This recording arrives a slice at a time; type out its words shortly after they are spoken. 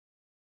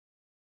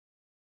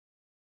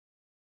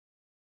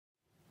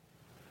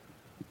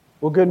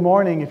Well, good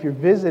morning. If you're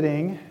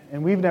visiting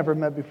and we've never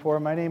met before,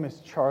 my name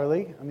is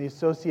Charlie. I'm the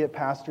associate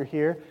pastor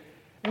here.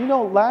 And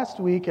last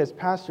week as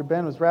Pastor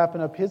Ben was wrapping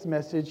up his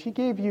message, he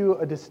gave you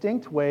a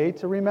distinct way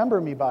to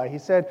remember me by. He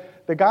said,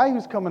 the guy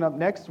who's coming up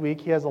next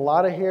week, he has a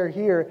lot of hair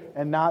here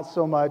and not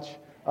so much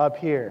up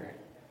here.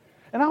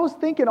 And I was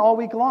thinking all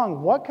week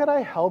long, what could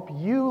I help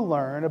you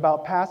learn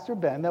about Pastor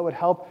Ben that would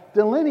help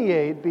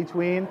delineate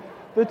between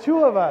the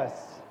two of us?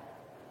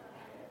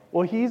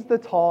 Well, he's the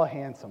tall,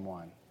 handsome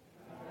one.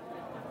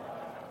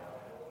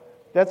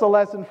 That's a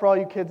lesson for all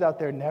you kids out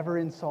there. Never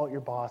insult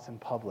your boss in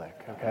public,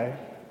 okay?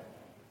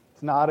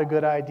 It's not a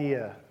good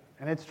idea,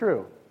 and it's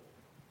true.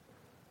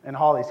 And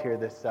Holly's here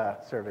this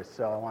service,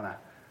 so I want to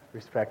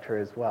respect her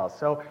as well.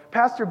 So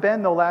Pastor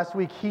Ben, though, last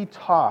week, he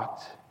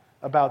talked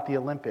about the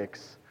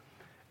Olympics.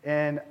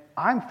 And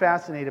I'm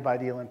fascinated by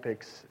the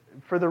Olympics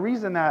for the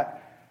reason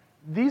that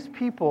these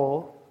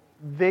people,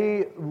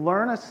 they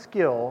learn a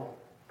skill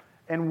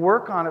and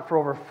work on it for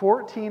over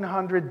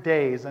 1,400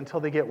 days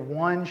until they get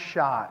one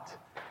shot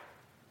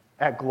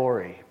at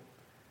glory.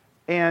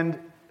 And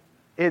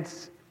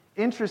it's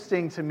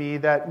interesting to me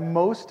that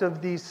most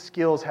of these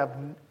skills have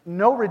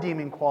no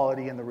redeeming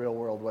quality in the real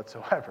world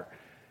whatsoever.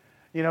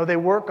 They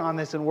work on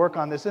this,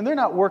 and they're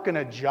not working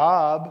a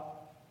job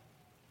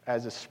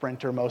as a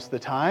sprinter most of the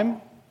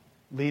time,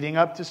 leading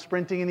up to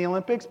sprinting in the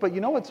Olympics. But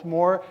what's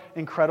more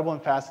incredible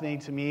and fascinating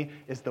to me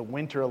is the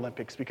Winter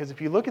Olympics. Because if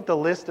you look at the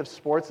list of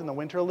sports in the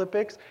Winter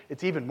Olympics,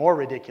 it's even more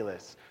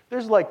ridiculous.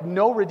 There's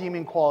no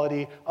redeeming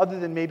quality other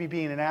than maybe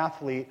being an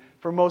athlete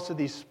for most of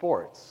these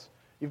sports.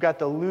 You've got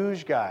the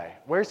luge guy.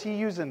 Where's he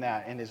using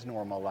that in his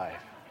normal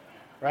life?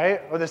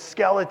 Right? Or the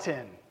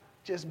skeleton,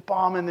 just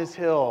bombing this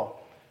hill.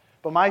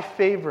 But my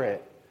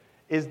favorite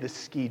is the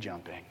ski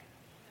jumping.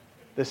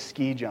 The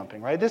ski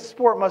jumping, right? This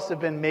sport must have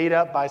been made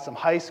up by some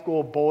high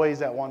school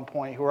boys at one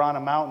point who were on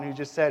a mountain who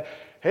just said,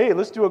 hey,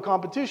 let's do a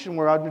competition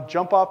where I'd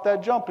jump off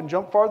that jump and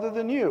jump farther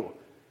than you.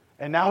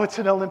 And now it's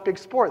an Olympic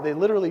sport. They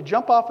literally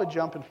jump off a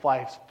jump and fly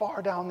as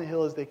far down the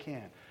hill as they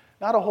can.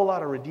 Not a whole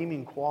lot of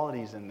redeeming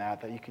qualities in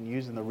that you can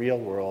use in the real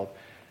world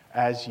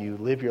as you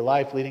live your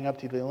life leading up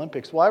to the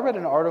Olympics. Well, I read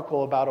an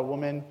article about a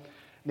woman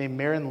named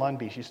Maren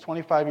Lundby. She's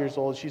 25 years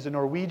old. She's a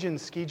Norwegian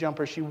ski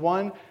jumper. She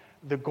won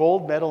the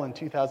gold medal in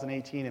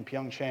 2018 in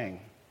Pyeongchang.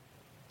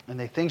 And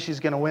they think she's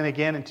going to win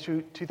again in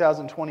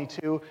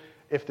 2022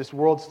 if this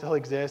world still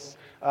exists.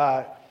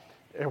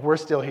 We're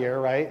still here,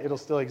 right? It'll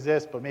still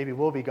exist, but maybe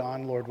we'll be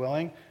gone, Lord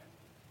willing.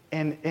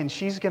 And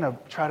she's going to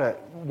try to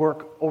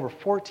work over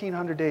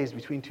 1,400 days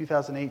between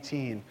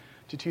 2018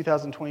 to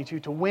 2022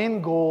 to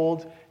win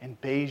gold in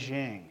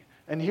Beijing.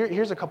 And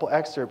here's a couple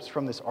excerpts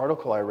from this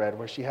article I read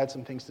where she had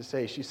some things to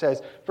say. She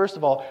says, first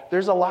of all,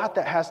 there's a lot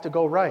that has to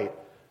go right.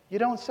 You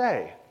don't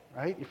say,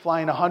 right? You're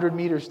flying 100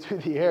 meters through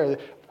the air.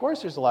 Of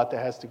course there's a lot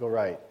that has to go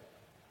right.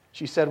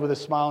 She said with a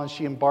smile, and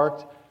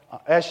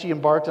as she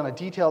embarked on a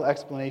detailed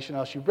explanation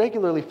how she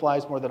regularly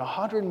flies more than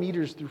 100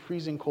 meters through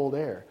freezing cold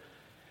air.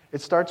 It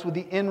starts with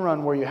the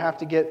in-run where you have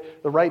to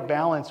get the right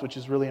balance, which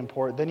is really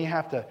important. Then you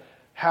have to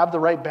have the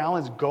right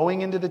balance going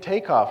into the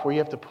takeoff where you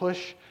have to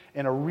push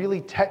in a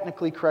really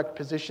technically correct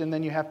position.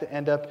 Then you have to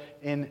end up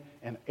in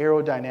an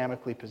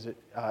aerodynamic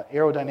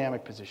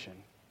position.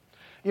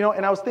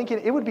 And I was thinking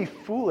it would be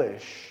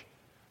foolish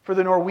for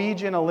the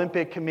Norwegian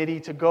Olympic Committee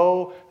to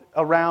go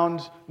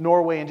around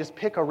Norway and just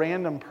pick a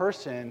random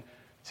person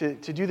to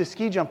do the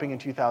ski jumping in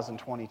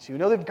 2022.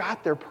 No, they've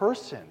got their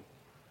person.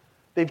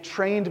 They've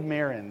trained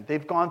Maren.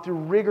 They've gone through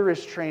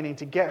rigorous training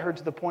to get her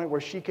to the point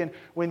where she can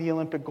win the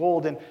Olympic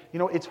gold. And,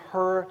 it's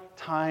her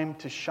time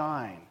to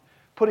shine.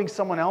 Putting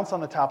someone else on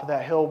the top of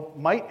that hill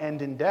might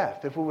end in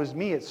death. If it was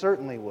me, it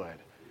certainly would.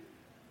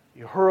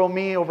 You hurl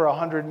me over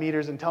 100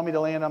 meters and tell me to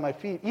land on my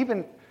feet.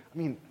 Even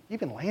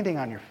landing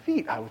on your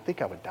feet, I would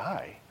think I would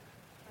die.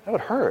 That would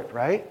hurt,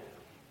 right?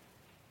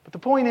 But the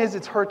point is,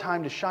 it's her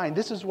time to shine.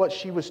 This is what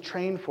she was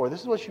trained for.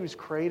 This is what she was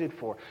created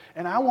for.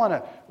 And I want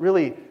to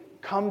really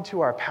come to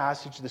our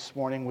passage this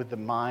morning with the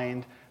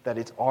mind that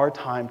it's our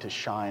time to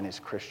shine as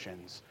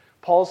Christians.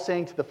 Paul's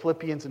saying to the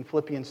Philippians in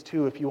Philippians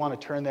 2, if you want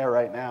to turn there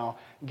right now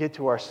and get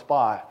to our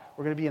spot,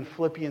 we're going to be in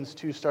Philippians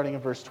 2 starting in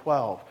verse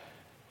 12.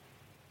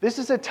 This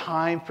is a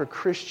time for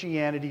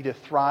Christianity to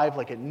thrive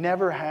like it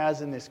never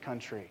has in this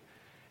country.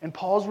 And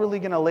Paul's really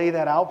going to lay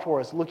that out for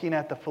us, looking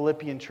at the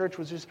Philippian church,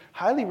 which is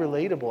highly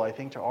relatable, I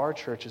think, to our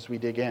church as we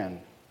dig in.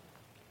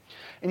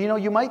 And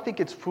you might think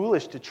it's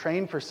foolish to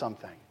train for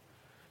something.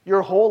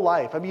 Your whole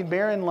life.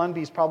 Maren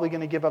Lundby's probably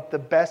going to give up the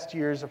best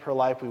years of her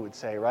life, we would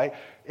say, right?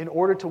 In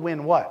order to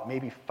win what?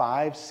 Maybe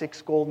 5,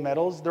 6 gold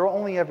medals? They're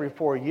only every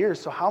 4 years,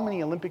 so how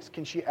many Olympics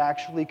can she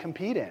actually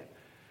compete in?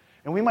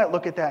 And we might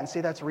look at that and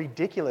say, that's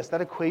ridiculous.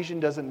 That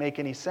equation doesn't make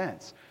any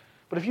sense.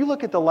 But if you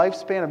look at the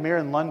lifespan of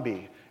Maren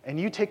Lundby, and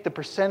you take the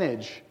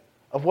percentage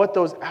of what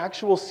those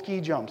actual ski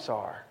jumps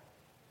are,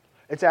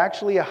 it's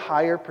actually a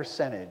higher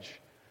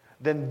percentage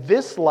than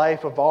this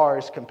life of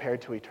ours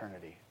compared to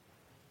eternity.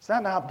 Does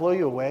that not blow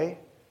you away?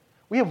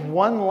 We have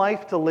one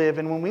life to live,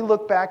 and when we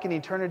look back in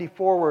eternity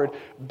forward,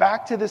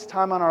 back to this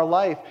time on our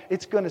life,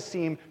 it's going to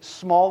seem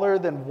smaller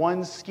than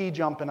one ski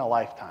jump in a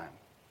lifetime.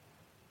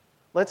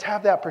 Let's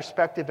have that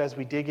perspective as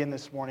we dig in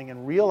this morning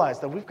and realize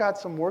that we've got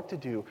some work to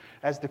do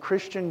as the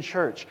Christian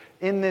church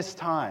in this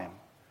time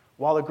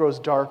while it grows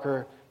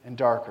darker and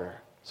darker.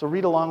 So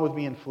read along with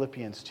me in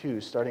Philippians 2,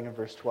 starting in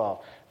verse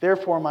 12.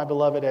 Therefore, my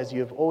beloved, as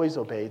you have always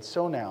obeyed,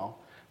 so now,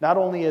 not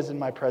only as in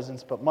my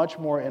presence, but much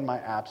more in my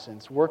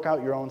absence, work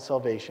out your own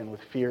salvation with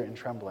fear and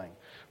trembling.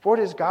 For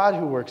it is God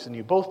who works in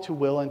you, both to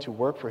will and to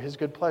work for his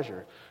good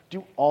pleasure.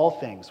 Do all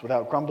things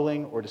without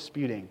grumbling or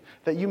disputing,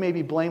 that you may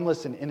be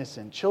blameless and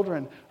innocent,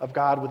 children of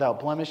God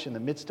without blemish in the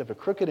midst of a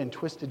crooked and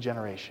twisted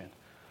generation,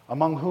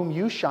 among whom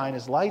you shine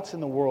as lights in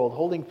the world,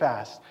 holding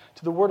fast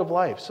to the word of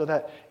life, so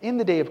that in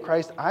the day of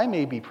Christ I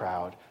may be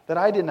proud that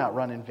I did not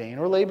run in vain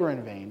or labor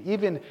in vain,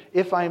 even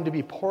if I am to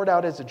be poured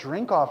out as a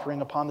drink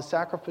offering upon the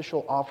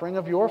sacrificial offering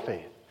of your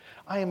faith.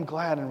 I am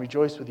glad and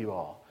rejoice with you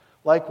all.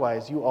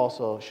 Likewise, you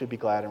also should be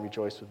glad and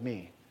rejoice with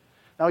me.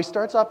 Now he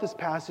starts off this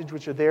passage,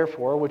 which are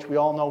therefore, which we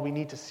all know we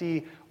need to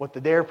see what the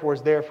therefore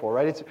is there for,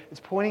 right? It's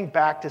pointing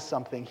back to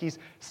something. He's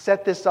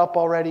set this up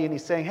already, and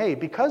he's saying, hey,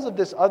 because of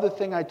this other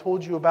thing I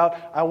told you about,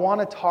 I want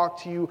to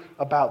talk to you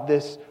about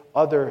this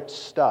other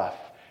stuff.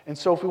 And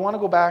so if we want to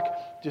go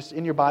back just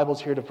in your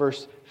Bibles here to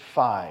verse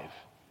 5,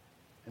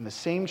 in the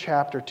same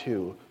chapter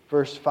 2,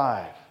 verse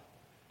 5,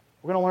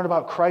 we're going to learn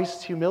about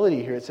Christ's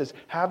humility here. It says,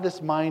 have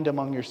this mind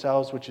among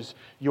yourselves, which is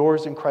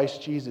yours in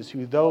Christ Jesus,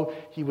 who though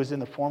he was in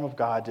the form of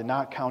God, did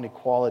not count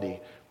equality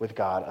with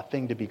God a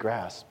thing to be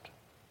grasped,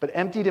 but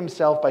emptied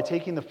himself by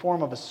taking the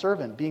form of a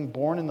servant, being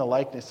born in the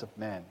likeness of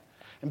men.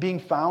 And being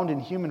found in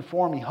human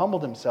form, he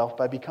humbled himself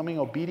by becoming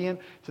obedient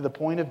to the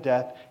point of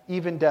death,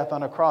 even death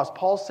on a cross.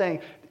 Paul's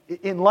saying,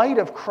 in light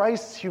of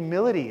Christ's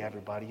humility,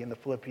 everybody in the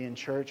Philippian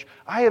church,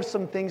 I have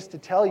some things to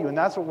tell you, and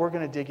that's what we're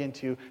going to dig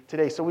into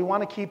today. So we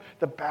want to keep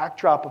the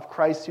backdrop of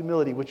Christ's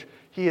humility, which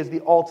he is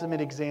the ultimate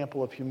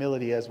example of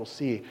humility, as we'll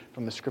see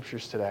from the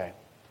scriptures today.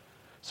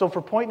 So for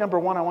point number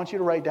 1, I want you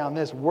to write down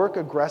this: work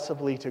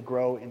aggressively to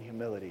grow in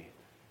humility.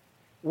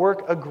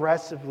 Work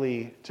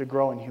aggressively to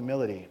grow in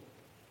humility.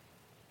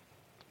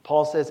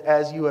 Paul says,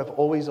 as you have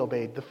always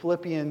obeyed, the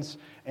Philippians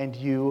and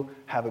you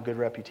have a good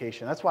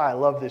reputation. That's why I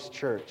love this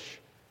church.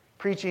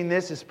 Preaching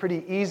this is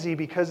pretty easy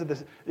because of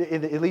this,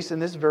 at least in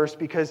this verse,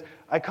 because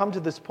I come to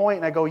this point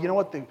and I go, you know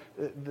what,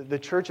 the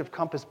Church of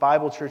Compass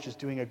Bible Church is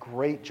doing a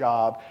great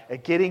job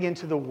at getting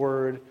into the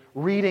Word,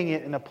 reading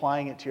it, and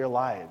applying it to your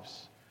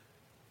lives.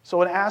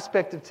 So an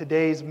aspect of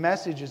today's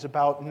message is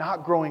about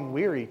not growing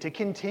weary, to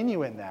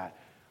continue in that,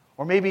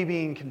 or maybe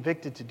being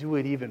convicted to do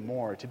it even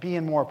more, to be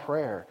in more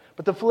prayer.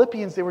 But the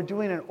Philippians, they were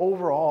doing an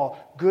overall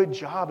good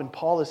job, and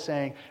Paul is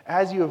saying,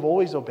 as you have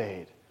always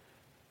obeyed.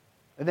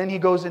 And then he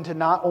goes into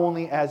not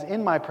only as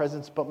in my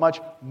presence, but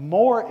much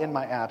more in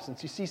my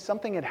absence. You see,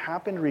 something had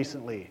happened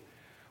recently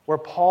where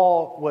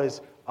Paul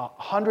was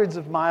hundreds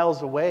of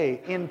miles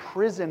away in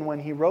prison when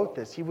he wrote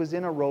this. He was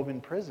in a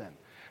Roman prison.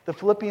 The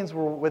Philippians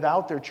were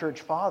without their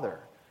church father,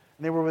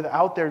 and they were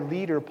without their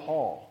leader,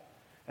 Paul.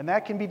 And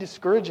that can be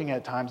discouraging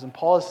at times. And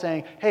Paul is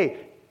saying, hey,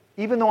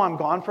 even though I'm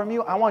gone from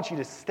you, I want you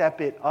to step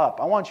it up.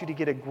 I want you to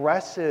get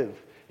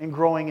aggressive in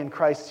growing in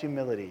Christ's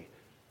humility,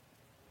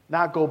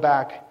 not go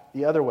back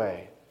the other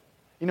way.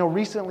 You know,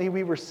 recently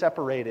we were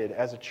separated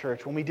as a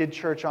church when we did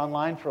church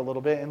online for a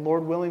little bit, and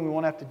Lord willing, we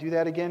won't have to do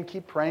that again.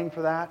 Keep praying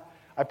for that.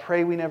 I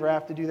pray we never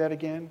have to do that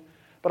again.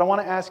 But I want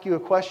to ask you a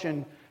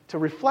question to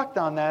reflect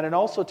on that and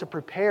also to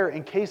prepare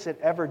in case it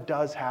ever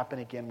does happen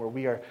again where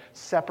we are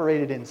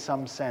separated in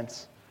some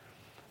sense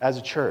as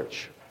a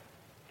church.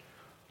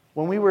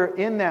 When we were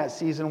in that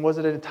season, was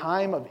it at a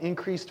time of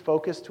increased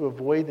focus to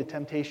avoid the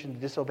temptation to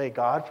disobey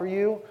God for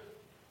you?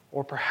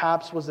 Or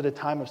perhaps was it a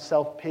time of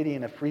self-pity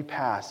and a free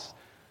pass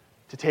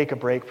to take a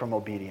break from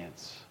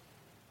obedience?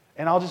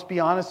 And I'll just be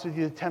honest with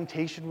you, the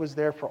temptation was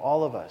there for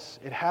all of us.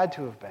 It had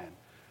to have been,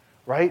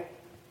 right?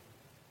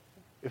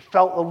 It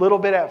felt a little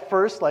bit at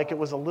first like it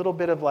was a little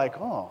bit of like,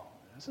 oh,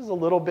 this is a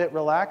little bit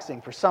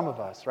relaxing for some of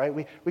us, right?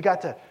 We got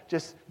to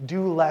just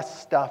do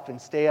less stuff and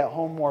stay at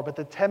home more, but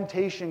the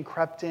temptation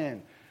crept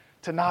in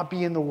to not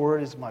be in the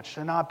Word as much,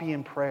 to not be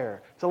in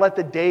prayer, to let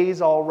the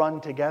days all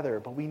run together.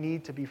 But we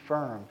need to be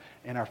firm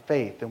in our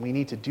faith, and we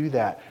need to do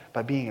that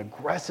by being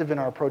aggressive in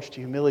our approach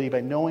to humility,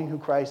 by knowing who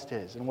Christ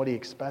is and what He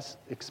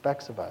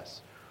expects of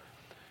us.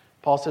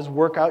 Paul says,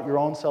 work out your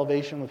own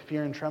salvation with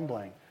fear and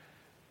trembling.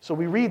 So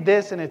we read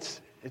this, and it's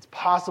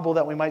possible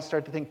that we might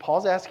start to think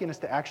Paul's asking us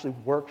to actually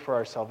work for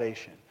our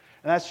salvation.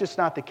 And that's just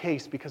not the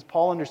case, because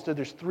Paul understood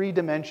there's 3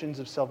 dimensions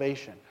of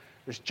salvation.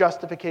 There's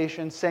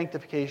justification,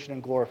 sanctification,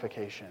 and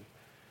glorification.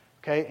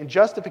 Okay? And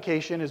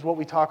justification is what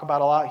we talk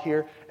about a lot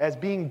here as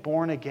being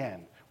born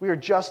again. We are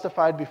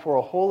justified before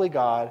a holy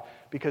God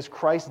because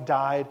Christ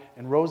died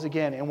and rose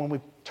again. And when we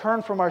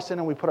turn from our sin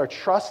and we put our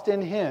trust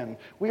in Him,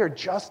 we are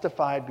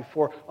justified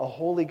before a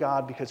holy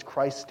God because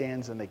Christ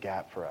stands in the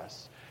gap for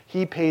us.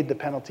 He paid the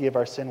penalty of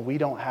our sin. We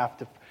don't have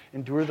to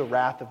endure the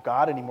wrath of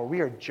God anymore. We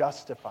are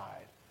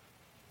justified.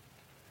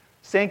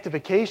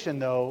 Sanctification,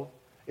 though,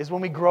 is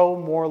when we grow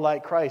more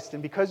like Christ.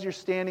 And because you're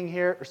standing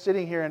here or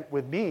sitting here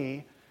with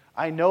me,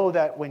 I know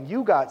that when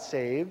you got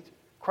saved,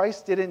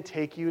 Christ didn't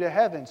take you to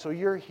heaven, so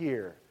you're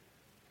here.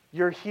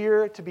 You're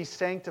here to be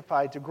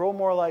sanctified, to grow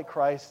more like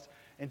Christ,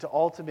 and to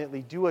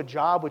ultimately do a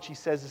job which he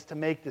says is to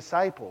make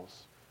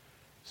disciples.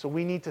 So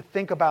we need to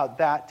think about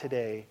that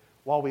today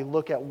while we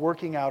look at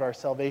working out our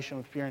salvation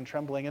with fear and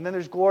trembling. And then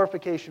there's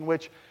glorification,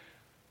 which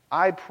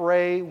I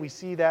pray we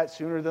see that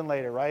sooner than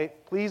later,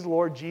 right? Please,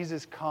 Lord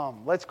Jesus,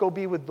 come. Let's go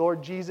be with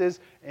Lord Jesus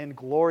and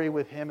glory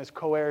with him as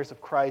co-heirs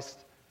of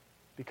Christ,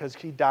 because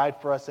he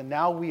died for us. And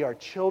now we are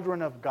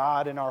children of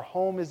God, and our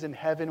home is in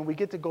heaven, and we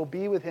get to go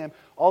be with him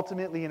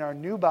ultimately in our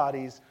new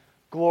bodies,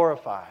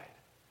 glorified.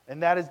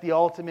 And that is the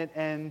ultimate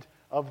end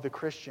of the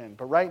Christian.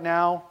 But right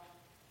now,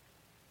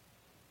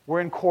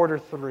 we're in quarter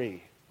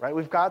 3, right?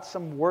 We've got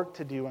some work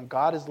to do, and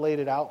God has laid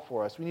it out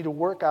for us. We need to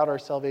work out our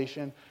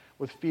salvation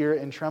with fear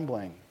and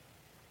trembling.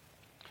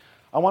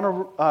 I want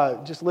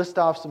to just list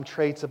off some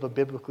traits of a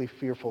biblically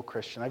fearful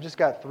Christian. I've just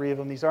got 3 of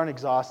them. These aren't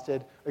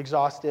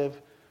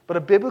exhaustive, but a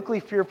biblically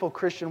fearful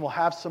Christian will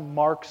have some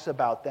marks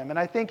about them. And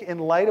I think in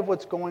light of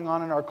what's going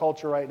on in our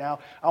culture right now,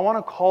 I want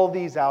to call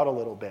these out a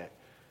little bit.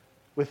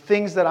 With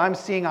things that I'm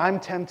seeing I'm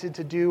tempted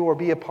to do or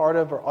be a part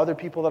of, or other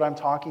people that I'm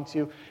talking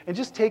to, and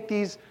just take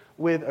these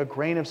with a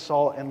grain of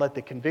salt and let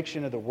the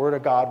conviction of the Word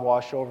of God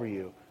wash over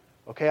you.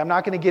 Okay, I'm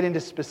not going to get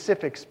into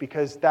specifics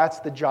because that's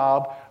the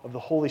job of the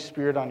Holy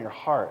Spirit on your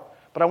heart.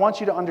 But I want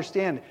you to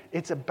understand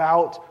it's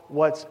about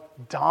what's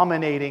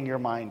dominating your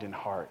mind and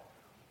heart.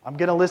 I'm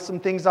going to list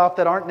some things off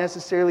that aren't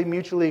necessarily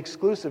mutually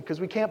exclusive because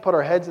we can't put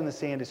our heads in the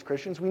sand as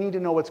Christians. We need to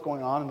know what's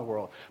going on in the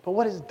world. But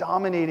what is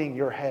dominating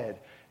your head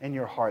and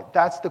your heart?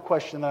 That's the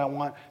question that I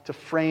want to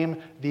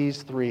frame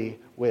these 3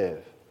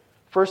 with.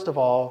 First of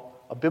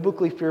all, a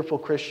biblically fearful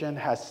Christian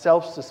has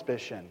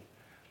self-suspicion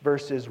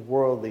versus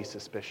worldly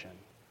suspicion.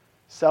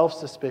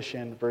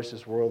 Self-suspicion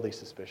versus worldly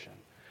suspicion.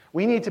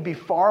 We need to be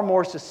far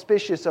more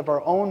suspicious of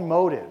our own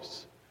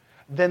motives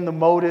than the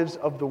motives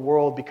of the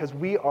world, because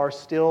we are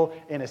still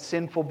in a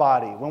sinful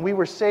body. When we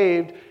were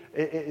saved,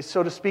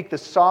 so to speak, the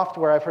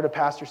software, I've heard a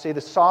pastor say,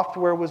 the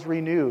software was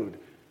renewed.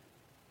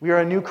 We are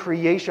a new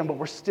creation, but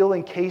we're still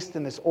encased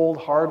in this old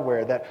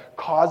hardware that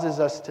causes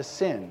us to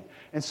sin.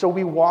 And so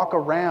we walk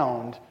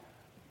around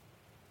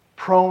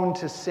prone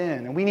to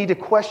sin. And we need to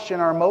question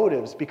our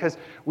motives because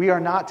we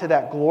are not to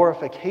that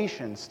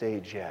glorification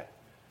stage yet.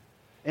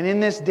 And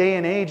in this day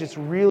and age, it's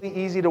really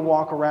easy to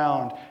walk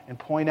around and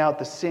point out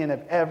the sin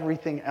of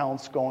everything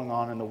else going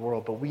on in the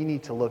world. But we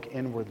need to look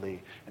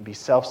inwardly and be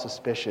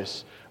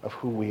self-suspicious of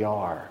who we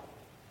are.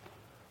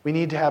 We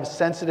need to have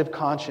sensitive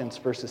conscience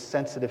versus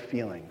sensitive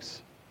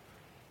feelings.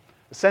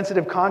 A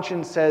sensitive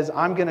conscience says,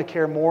 I'm going to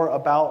care more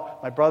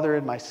about my brother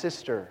and my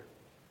sister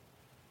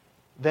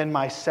than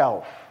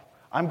myself.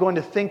 I'm going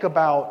to think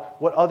about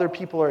what other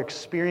people are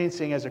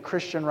experiencing as a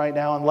Christian right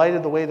now in light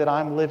of the way that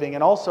I'm living.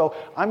 And also,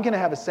 I'm going to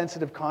have a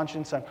sensitive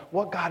conscience on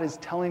what God is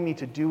telling me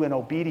to do in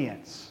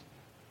obedience.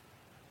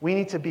 We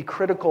need to be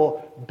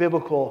critical,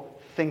 biblical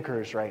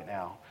thinkers right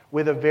now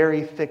with a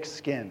very thick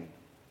skin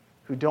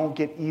who don't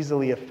get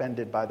easily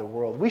offended by the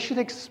world. We should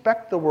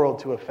expect the world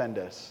to offend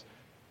us.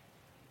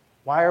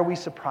 Why are we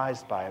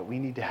surprised by it? We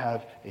need to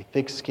have a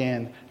thick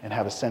skin and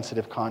have a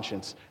sensitive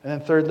conscience. And then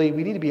thirdly,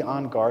 we need to be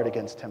on guard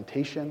against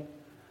temptation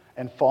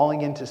and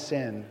falling into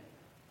sin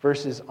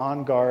versus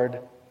on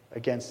guard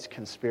against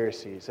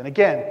conspiracies. And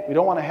again, we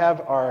don't want to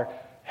have our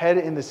head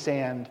in the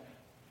sand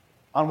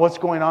on what's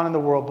going on in the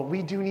world, but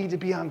we do need to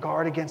be on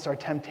guard against our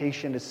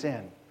temptation to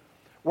sin.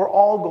 We're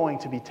all going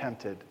to be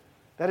tempted.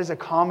 That is a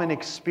common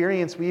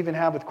experience we even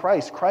have with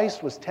Christ.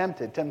 Christ was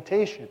tempted.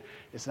 Temptation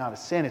is not a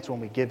sin, it's when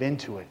we give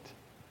into it.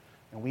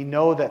 And we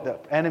know that the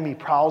enemy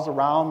prowls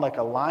around like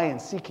a lion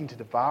seeking to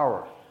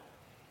devour.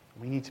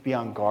 We need to be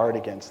on guard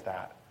against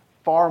that,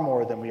 far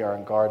more than we are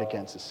on guard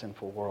against a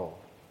sinful world.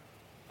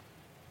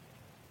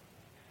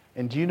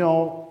 And do you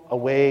know a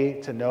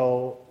way to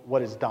know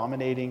what is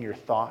dominating your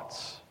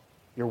thoughts,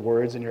 your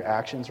words, and your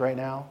actions right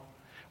now?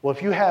 Well,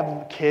 if you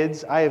have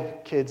kids, I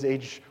have kids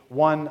age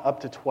 1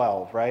 up to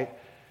 12, right?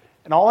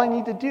 And all I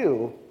need to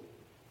do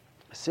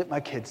is sit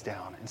my kids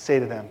down and say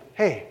to them,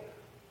 hey,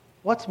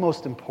 what's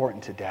most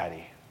important to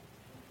Daddy?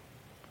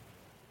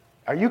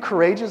 Are you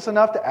courageous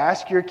enough to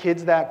ask your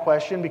kids that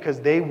question? Because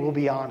they will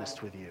be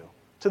honest with you,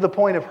 to the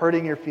point of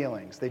hurting your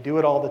feelings. They do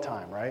it all the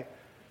time, right?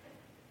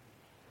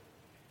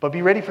 But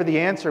be ready for the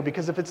answer,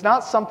 because if it's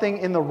not something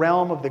in the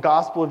realm of the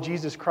gospel of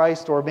Jesus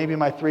Christ, or maybe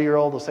my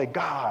 3-year-old will say,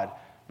 God.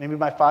 Maybe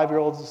my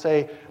 5-year-old will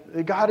say,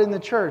 God in the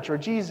church, or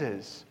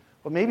Jesus.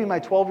 But maybe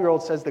my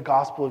 12-year-old says the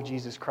gospel of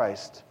Jesus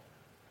Christ.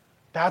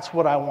 That's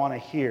what I want to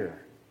hear.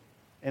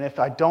 And if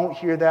I don't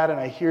hear that and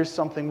I hear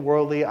something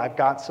worldly, I've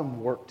got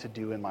some work to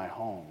do in my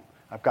home.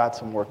 I've got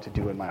some work to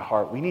do in my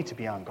heart. We need to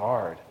be on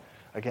guard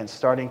against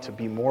starting to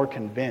be more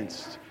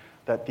convinced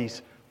that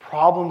these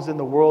problems in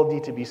the world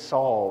need to be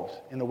solved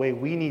in the way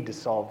we need to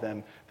solve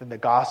them, then the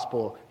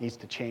gospel needs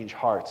to change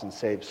hearts and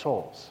save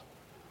souls.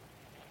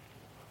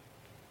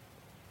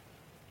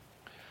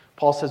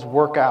 Paul says,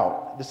 work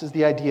out. This is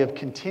the idea of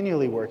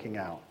continually working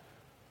out.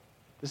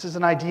 This is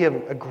an idea of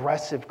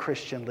aggressive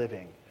Christian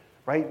living,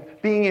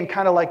 right? Being in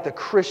kind of like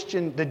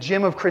the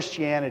gym of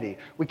Christianity.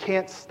 We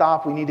can't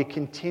stop. We need to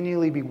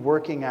continually be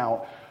working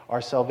out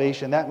our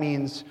salvation. That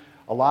means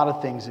a lot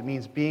of things. It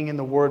means being in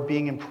the Word,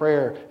 being in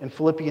prayer. In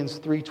Philippians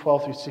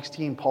 3:12 through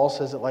 16, Paul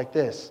says it like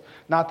this: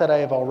 not that I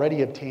have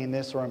already obtained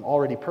this or I'm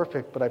already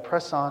perfect, but I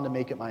press on to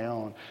make it my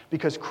own,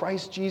 because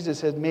Christ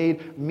Jesus has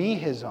made me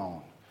his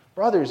own.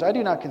 Brothers, I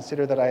do not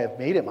consider that I have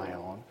made it my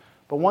own,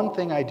 but one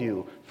thing I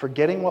do,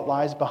 forgetting what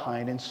lies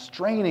behind and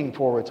straining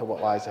forward to what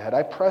lies ahead,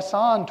 I press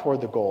on toward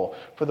the goal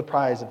for the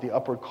prize of the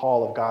upward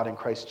call of God in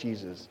Christ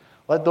Jesus.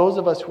 Let those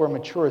of us who are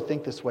mature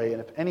think this way,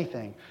 and if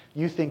anything,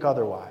 you think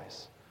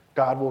otherwise.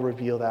 God will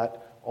reveal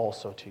that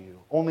also to you.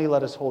 Only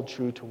let us hold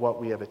true to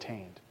what we have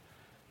attained.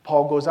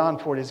 Paul goes on,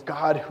 for it is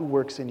God who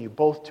works in you,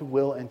 both to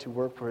will and to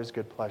work for his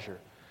good pleasure.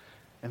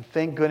 And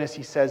thank goodness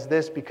he says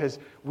this, because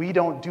we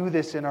don't do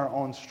this in our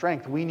own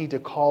strength. We need to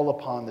call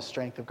upon the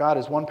strength of God.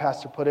 As one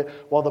pastor put it,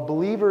 while the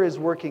believer is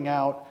working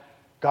out,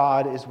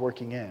 God is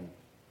working in.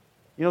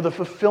 You know, the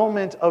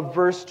fulfillment of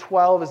verse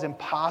 12 is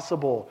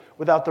impossible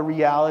without the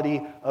reality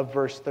of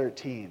verse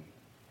 13.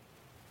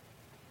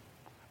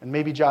 And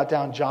maybe jot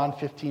down John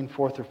 15,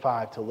 4 through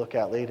 5 to look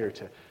at later,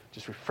 to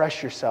just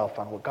refresh yourself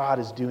on what God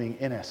is doing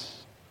in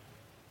us,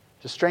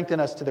 to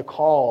strengthen us to the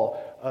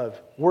call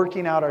of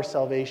working out our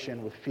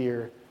salvation with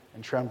fear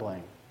and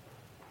trembling.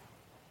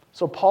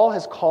 So Paul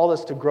has called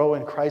us to grow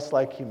in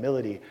Christ-like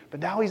humility, but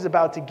now he's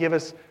about to give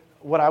us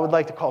what I would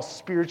like to call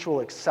spiritual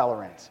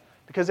accelerant.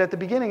 Because at the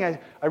beginning,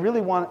 I really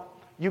want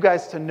you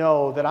guys to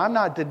know that I'm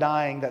not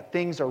denying that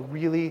things are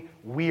really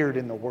weird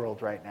in the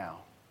world right now.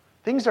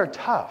 Things are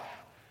tough.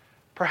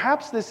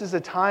 Perhaps this is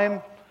a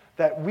time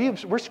that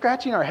we're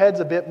scratching our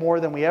heads a bit more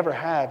than we ever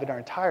have in our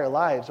entire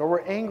lives, or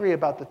we're angry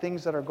about the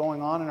things that are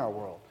going on in our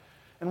world.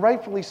 And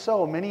rightfully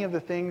so. Many of the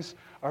things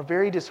are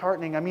very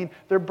disheartening. I mean,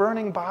 they're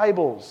burning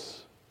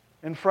Bibles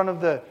in front of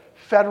the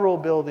federal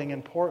building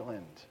in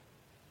Portland.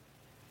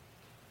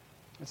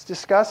 It's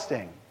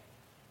disgusting.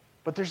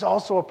 But there's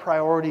also a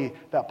priority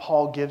that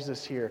Paul gives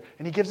us here.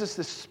 And he gives us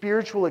this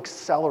spiritual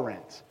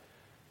accelerant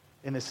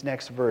in this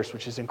next verse,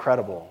 which is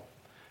incredible.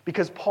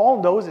 Because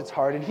Paul knows it's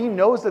hard, and he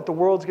knows that the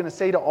world's going to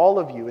say to all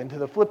of you and to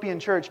the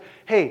Philippian church,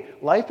 hey,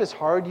 life is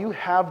hard, you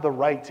have the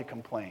right to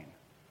complain.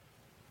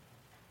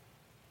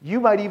 You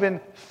might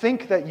even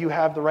think that you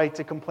have the right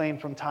to complain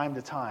from time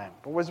to time.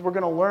 But as we're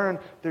going to learn,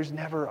 there's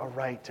never a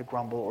right to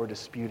grumble or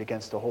dispute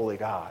against a holy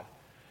God.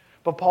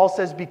 But Paul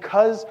says,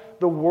 because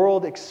the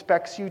world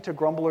expects you to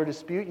grumble or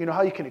dispute, you know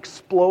how you can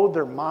explode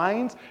their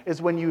minds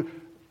is when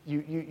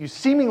you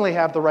seemingly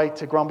have the right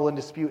to grumble and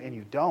dispute and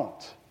you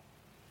don't.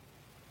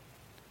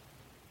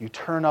 You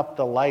turn up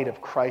the light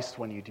of Christ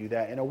when you do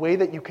that in a way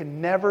that you can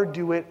never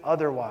do it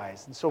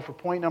otherwise. And so for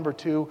point number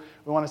 2,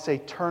 we want to say,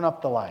 turn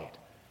up the light.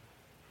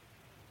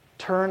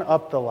 Turn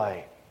up the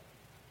light.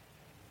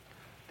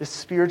 This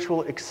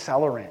spiritual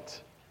accelerant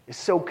is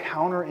so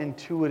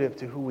counterintuitive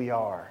to who we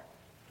are.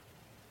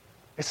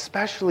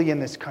 Especially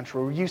in this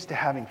country, we're used to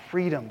having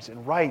freedoms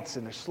and rights,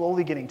 and they're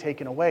slowly getting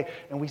taken away.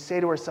 And we say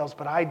to ourselves,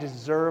 but I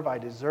deserve.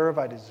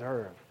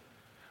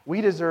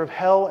 We deserve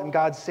hell, and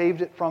God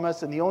saved it from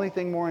us. And the only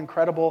thing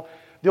incredible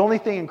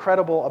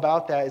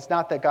about that is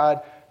not that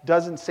God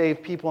doesn't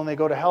save people and they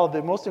go to hell.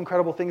 The most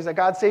incredible thing is that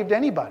God saved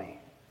anybody.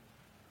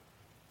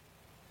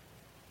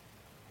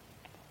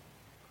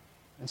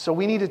 And so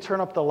we need to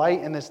turn up the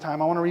light in this time.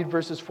 I want to read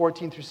verses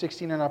 14 through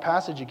 16 in our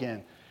passage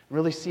again.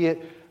 Really see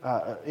it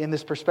in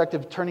this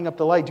perspective, turning up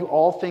the light. Do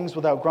all things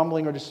without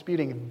grumbling or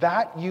disputing,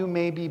 that you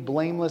may be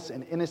blameless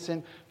and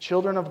innocent,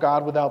 children of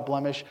God without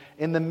blemish,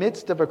 in the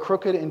midst of a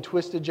crooked and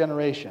twisted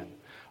generation,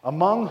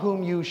 among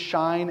whom you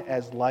shine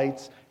as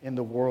lights in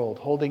the world,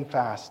 holding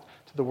fast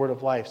to the word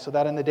of life, so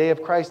that in the day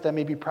of Christ I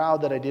may be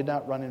proud that I did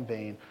not run in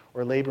vain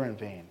or labor in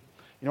vain.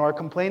 You know, our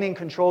complaining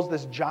controls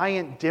this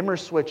giant dimmer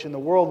switch in the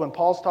world. When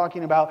Paul's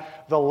talking about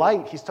the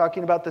light, he's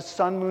talking about the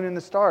sun, moon, and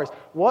the stars.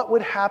 What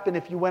would happen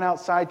if you went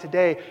outside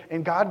today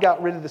and God got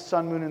rid of the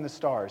sun, moon, and the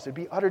stars? It'd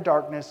be utter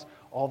darkness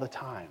all the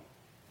time.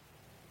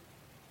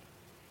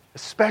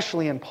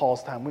 Especially in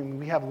Paul's time. When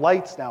we have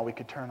lights now we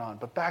could turn on,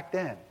 but back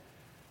then,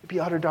 it'd be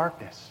utter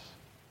darkness.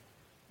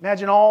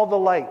 Imagine all the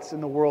lights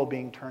in the world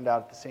being turned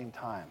out at the same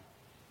time.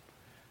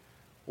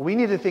 We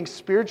need to think,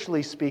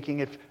 spiritually speaking,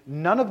 if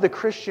none of the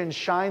Christians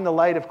shine the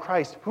light of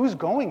Christ, who's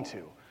going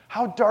to?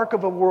 How dark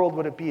of a world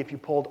would it be if you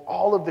pulled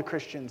all of the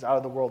Christians out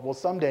of the world? Well,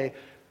 someday,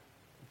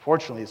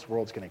 unfortunately, this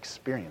world's going to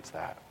experience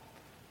that.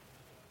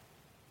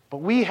 But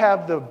we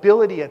have the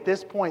ability at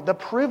this point, the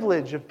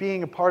privilege of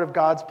being a part of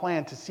God's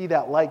plan to see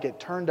that light get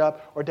turned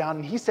up or down.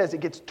 And he says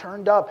it gets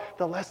turned up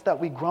the less that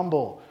we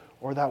grumble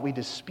or that we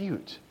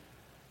dispute.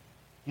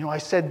 You know, I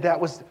said that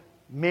was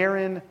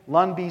Marin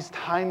Lundby's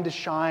time to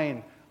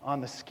shine on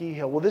the ski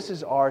hill. Well, this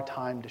is our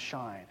time to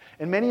shine.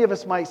 And many of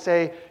us might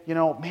say, you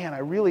know, man, I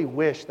really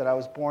wish that I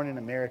was born in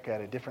America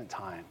at a different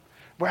time,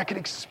 where I could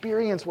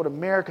experience what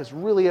America's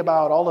really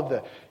about, all of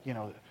the, you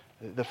know,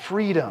 the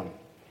freedom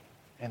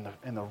and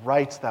the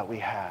rights that we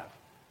have.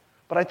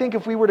 But I think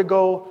if we were to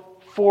go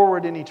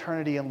forward in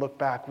eternity and look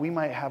back, we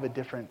might have a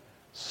different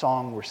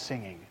song we're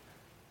singing.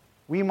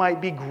 We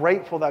might be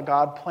grateful that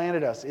God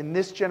planted us in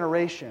this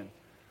generation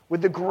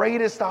with the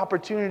greatest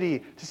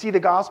opportunity to see the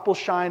gospel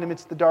shine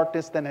amidst the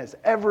darkness that has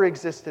ever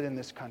existed in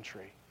this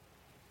country.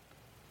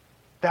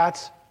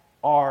 That's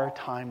our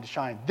time to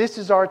shine. This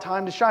is our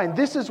time to shine.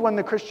 This is when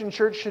the Christian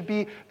church should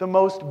be the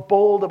most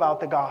bold about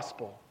the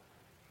gospel.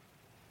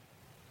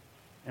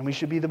 And we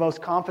should be the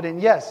most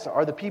confident. Yes,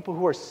 are the people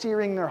who are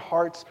searing their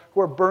hearts,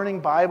 who are burning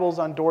Bibles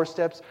on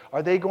doorsteps,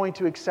 are they going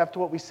to accept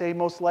what we say?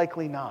 Most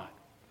likely not.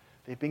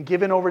 They've been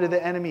given over to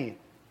the enemy.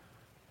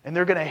 And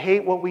they're going to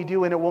hate what we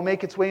do, and it will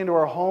make its way into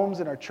our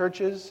homes and our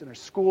churches and our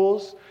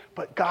schools.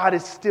 But God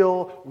is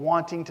still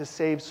wanting to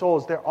save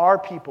souls. There are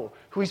people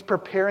who He's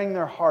preparing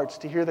their hearts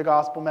to hear the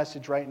gospel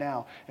message right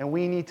now. And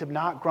we need to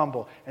not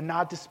grumble and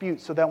not dispute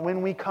so that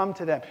when we come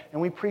to them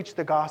and we preach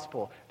the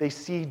gospel, they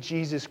see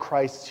Jesus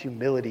Christ's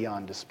humility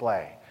on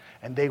display.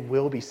 And they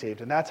will be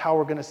saved. And that's how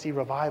we're going to see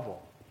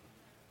revival.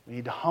 We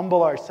need to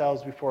humble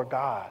ourselves before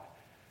God.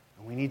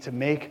 And we need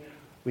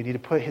to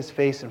put His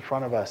face in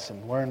front of us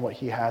and learn what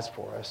He has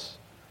for us.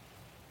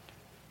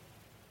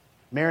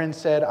 Marin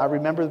said, I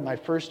remember my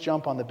first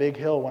jump on the big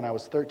hill when I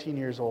was 13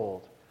 years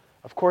old.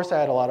 Of course, I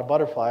had a lot of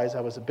butterflies. I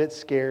was a bit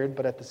scared,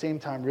 but at the same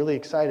time really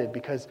excited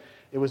because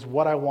it was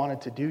what I wanted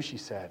to do, she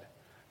said.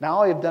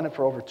 Now I have done it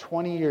for over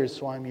 20 years,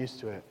 so I'm used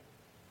to it.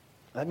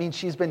 That means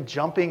she's been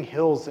jumping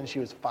hills since she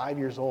was 5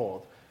 years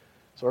old.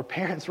 So her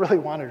parents really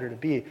wanted her to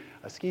be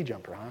a ski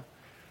jumper, huh?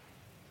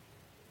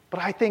 But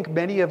I think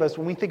many of us,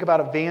 when we think about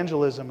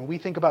evangelism and we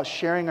think about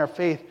sharing our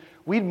faith,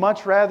 we'd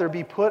much rather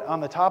be put on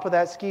the top of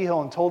that ski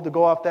hill and told to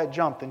go off that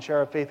jump than share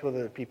our faith with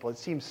other people. It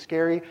seems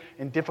scary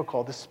and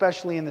difficult,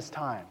 especially in this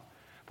time.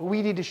 But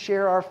we need to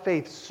share our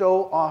faith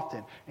so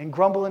often and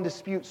grumble and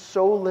dispute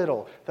so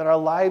little that our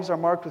lives are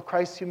marked with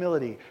Christ's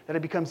humility that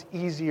it becomes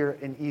easier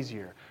and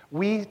easier.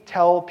 We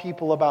tell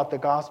people about the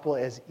gospel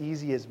as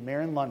easy as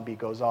Marin Lundby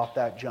goes off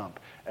that jump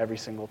every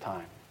single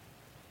time.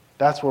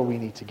 That's where we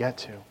need to get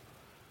to.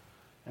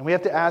 And we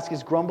have to ask,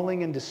 is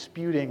grumbling and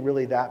disputing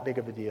really that big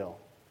of a deal?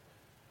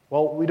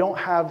 Well, we don't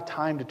have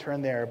time to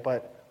turn there,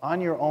 but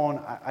on your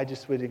own, I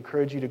just would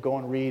encourage you to go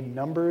and read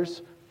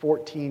Numbers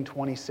 14,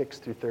 26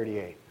 through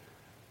 38.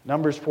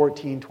 Numbers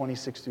 14,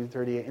 26 through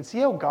 38. And see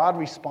how God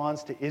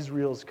responds to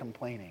Israel's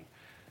complaining.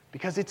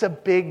 Because it's a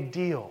big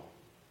deal.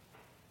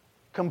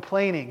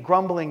 Complaining,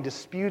 grumbling,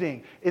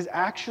 disputing is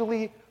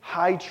actually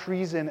high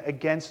treason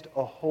against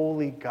a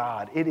holy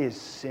God. It is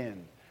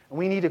sin. And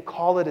we need to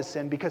call it a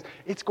sin because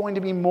it's going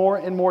to be more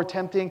and more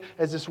tempting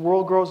as this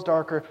world grows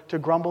darker to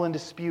grumble and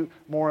dispute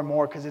more and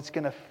more because it's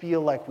going to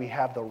feel like we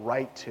have the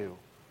right to.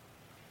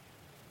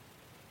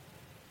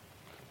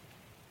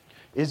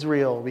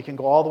 Israel, we can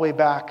go all the way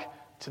back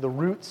to the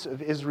roots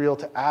of Israel,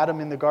 to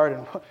Adam in the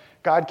garden.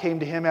 God came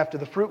to him after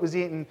the fruit was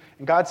eaten,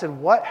 and God said,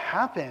 what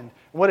happened?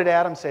 And what did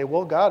Adam say?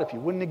 Well, God, if you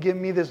wouldn't have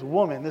given me this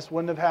woman, this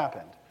wouldn't have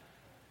happened.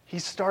 He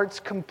starts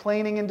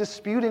complaining and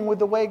disputing with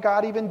the way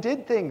God even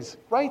did things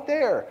right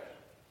there.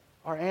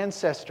 Our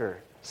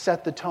ancestor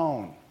set the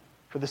tone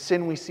for the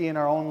sin we see in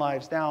our own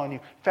lives now. And you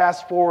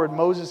fast forward,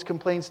 Moses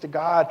complains to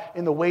God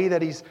in the way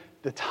that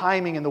the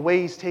timing and the way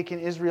he's taken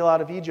Israel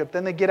out of Egypt.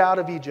 Then they get out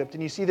of Egypt,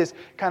 and you see this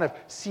kind of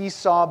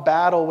seesaw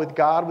battle with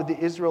God, with the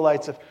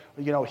Israelites.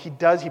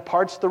 He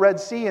parts the Red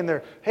Sea, and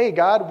they're, hey,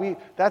 God,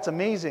 that's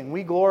amazing.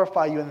 We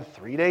glorify you. And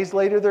 3 days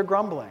later, they're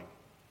grumbling.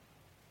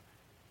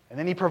 And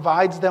then he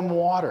provides them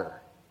water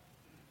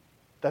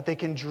that they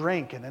can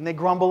drink. And then they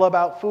grumble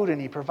about food,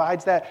 and he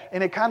provides that.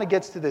 And it kind of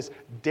gets to this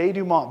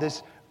denouement,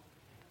 this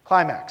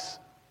climax,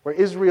 where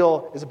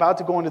Israel is about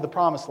to go into the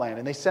promised land.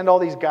 And they send all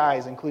these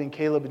guys, including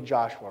Caleb and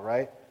Joshua,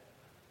 right?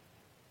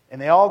 And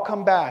they all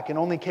come back, and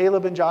only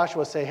Caleb and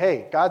Joshua say,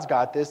 hey, God's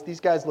got this. These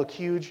guys look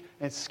huge,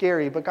 and it's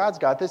scary, but God's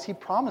got this. He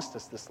promised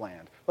us this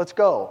land. Let's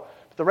go.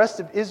 But the rest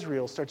of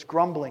Israel starts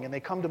grumbling, and they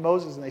come to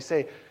Moses, and they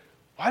say,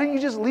 why didn't you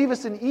just leave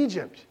us in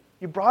Egypt?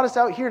 You brought us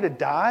out here to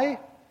die?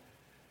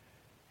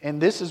 And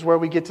this is where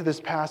we get to this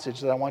passage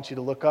that I want you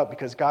to look up,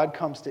 because God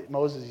comes to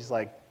Moses. He's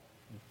like,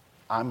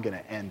 I'm going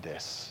to end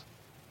this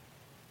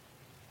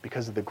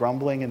because of the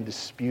grumbling and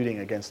disputing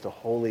against a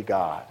holy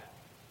God.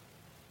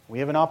 We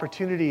have an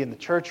opportunity in the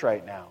church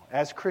right now,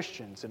 as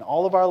Christians, in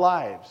all of our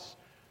lives,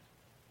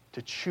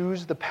 to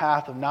choose the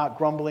path of not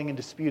grumbling and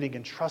disputing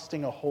and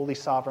trusting a holy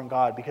sovereign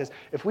God. Because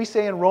if we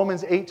say in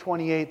Romans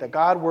 8:28 that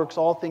God works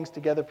all things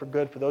together for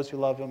good for those who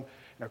love him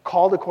and are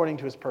called according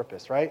to his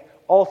purpose, right?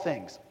 All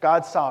things,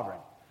 God's sovereign.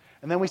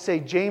 And then we say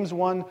James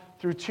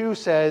 1-2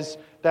 says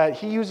that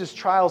he uses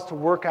trials to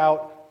work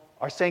out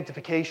our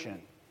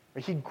sanctification.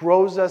 He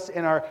grows us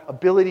in our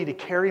ability to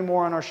carry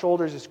more on our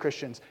shoulders as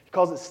Christians. He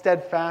calls it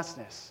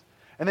steadfastness.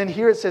 And then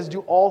here it says,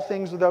 do all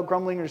things without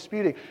grumbling or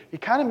disputing. He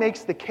kind of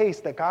makes the case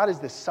that God is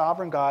this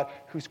sovereign God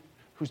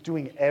who's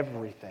doing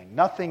everything.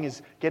 Nothing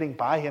is getting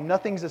by him.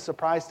 Nothing's a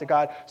surprise to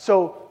God.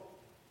 So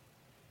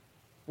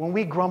when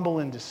we grumble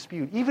and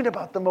dispute, even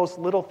about the most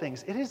little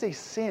things, it is a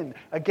sin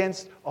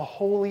against a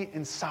holy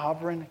and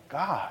sovereign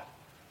God.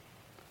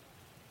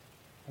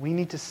 We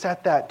need to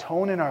set that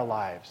tone in our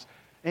lives.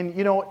 And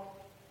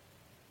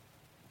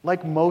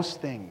like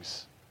most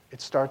things, it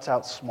starts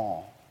out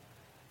small.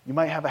 You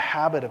might have a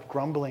habit of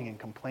grumbling and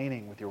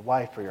complaining with your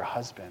wife or your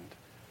husband.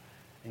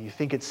 And you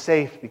think it's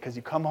safe because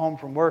you come home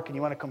from work and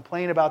you want to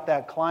complain about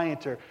that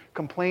client or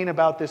complain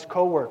about this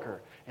coworker.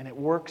 And it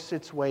works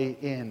its way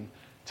in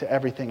to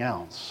everything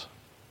else.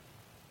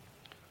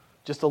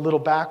 Just a little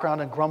background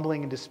on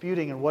grumbling and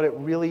disputing and what it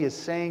really is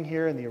saying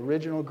here in the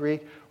original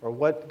Greek, or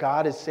what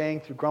God is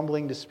saying through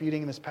grumbling and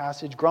disputing in this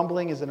passage.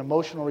 Grumbling is an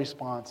emotional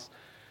response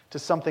to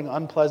something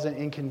unpleasant,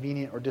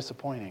 inconvenient, or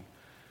disappointing.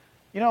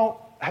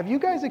 Have you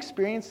guys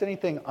experienced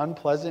anything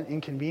unpleasant,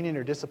 inconvenient,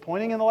 or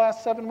disappointing in the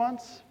last 7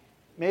 months?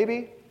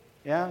 Maybe?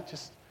 Yeah,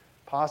 just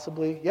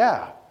possibly?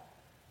 Yeah.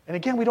 And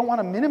again, we don't want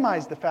to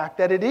minimize the fact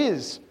that it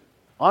is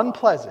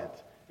unpleasant,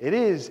 it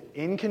is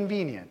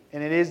inconvenient,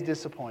 and it is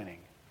disappointing.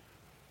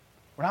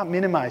 We're not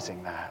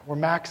minimizing that. We're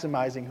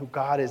maximizing who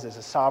God is as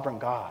a sovereign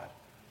God.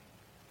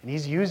 And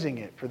He's using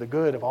it for the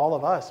good of all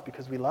of us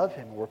because we love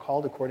Him and we're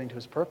called according to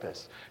His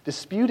purpose.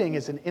 Disputing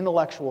is an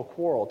intellectual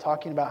quarrel,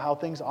 talking about how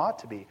things ought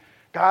to be.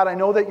 God, I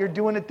know that you're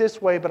doing it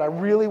this way, but I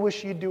really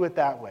wish you'd do it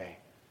that way.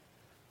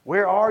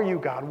 Where are you,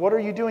 God? What are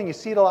you doing? You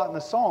see it a lot in the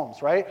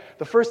Psalms, right?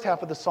 The first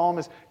half of the Psalm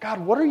is, God,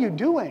 what are you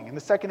doing? And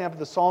the second half of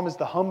the Psalm is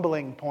the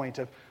humbling point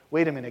of,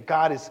 wait a minute,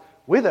 God is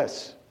with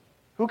us.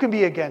 Who can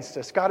be against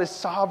us? God is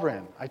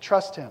sovereign. I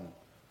trust Him.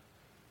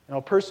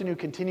 A person who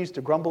continues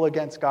to grumble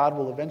against God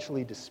will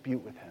eventually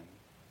dispute with Him.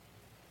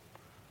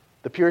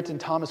 The Puritan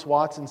Thomas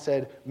Watson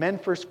said, men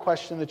first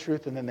question the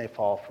truth and then they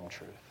fall from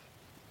truth.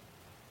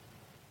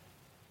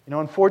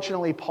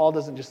 Unfortunately, Paul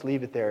doesn't just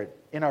leave it there.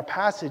 In our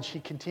passage,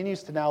 he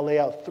continues to now lay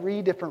out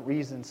 3 different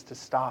reasons to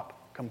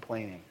stop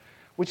complaining,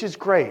 which is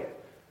great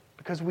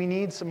because we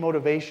need some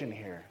motivation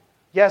here.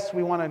 Yes,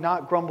 we want to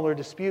not grumble or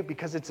dispute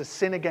because it's a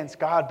sin against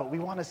God, but we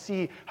want to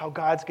see how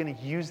God's going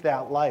to use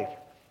that life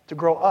to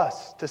grow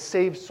us, to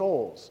save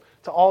souls,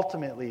 to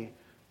ultimately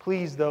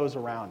please those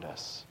around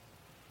us.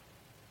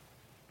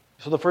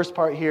 So the first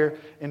part here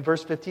in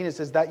verse 15, it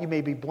says, that you may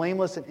be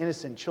blameless and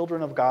innocent,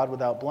 children of God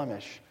without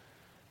blemish.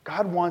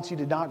 God wants you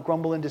to not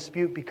grumble and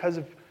dispute because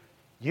of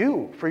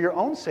you, for your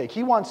own sake.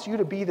 He wants you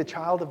to be the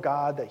child of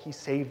God that He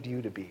saved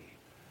you to be.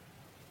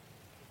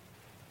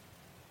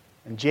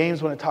 And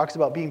James, when it talks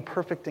about being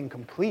perfect and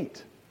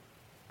complete,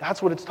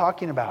 that's what it's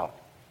talking about.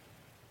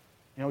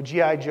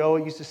 G.I. Joe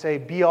used to say,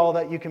 be all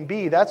that you can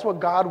be. That's what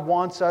God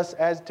wants us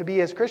to be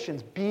as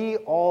Christians. Be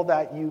all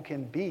that you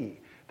can be,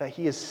 that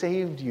He has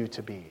saved you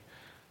to be.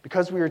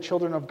 Because we are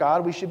children of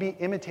God, we should be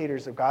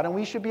imitators of God. And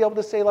we should be able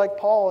to say like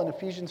Paul in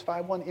Ephesians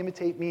 5:1,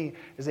 imitate me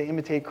as I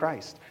imitate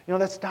Christ.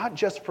 That's not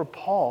just for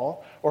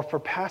Paul or for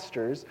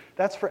pastors.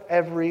 That's for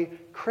every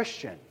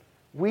Christian.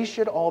 We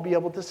should all be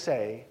able to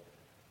say,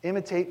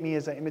 imitate me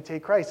as I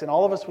imitate Christ. And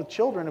all of us with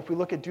children, if we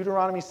look at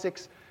Deuteronomy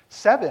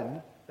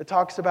 6:7, it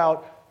talks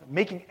about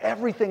making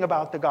everything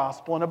about the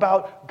gospel and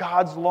about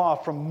God's law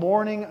from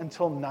morning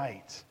until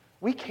night.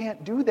 We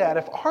can't do that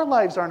if our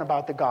lives aren't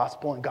about the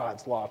gospel and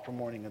God's law from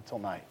morning until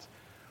night.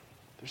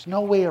 There's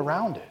no way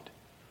around it.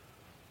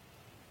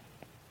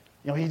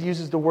 He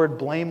uses the word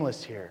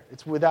blameless here.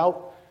 It's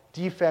without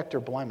defect or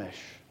blemish.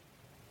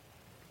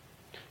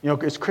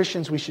 As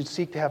Christians, we should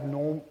seek to have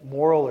no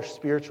moral or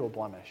spiritual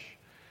blemish.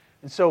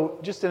 And so,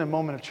 just in a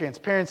moment of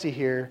transparency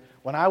here,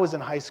 when I was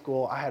in high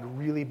school, I had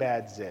really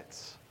bad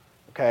zits,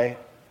 okay?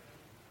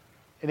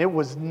 And it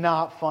was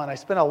not fun. I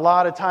spent a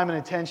lot of time and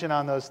attention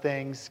on those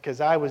things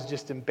because I was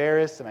just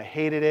embarrassed and I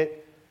hated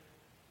it.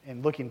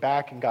 And looking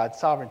back in God's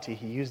sovereignty,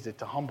 He used it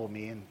to humble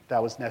me, and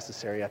that was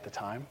necessary at the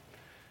time.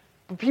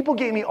 But people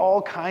gave me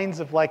all kinds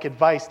of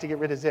advice to get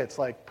rid of zits,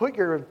 like put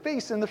your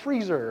face in the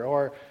freezer,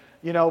 or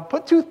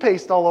put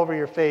toothpaste all over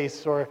your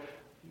face, or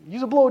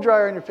use a blow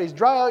dryer on your face,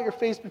 dry out your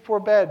face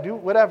before bed, do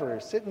whatever,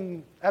 sit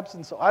in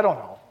Epsom salt, I don't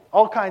know,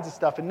 all kinds of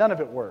stuff, and none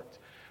of it worked.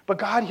 But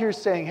God here is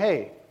saying,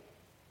 hey,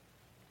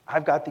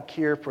 I've got the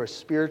cure for a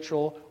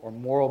spiritual or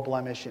moral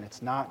blemish, and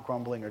it's not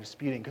grumbling or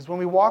disputing. Because when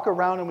we walk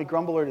around and we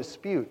grumble or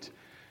dispute,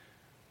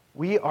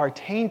 we are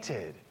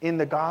tainted in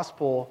the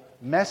gospel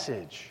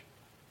message.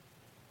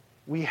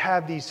 We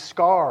have these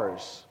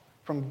scars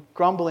from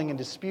grumbling and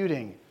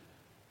disputing,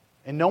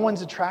 and no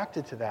one's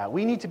attracted to that.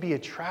 We need to be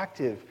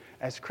attractive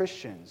as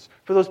Christians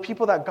for those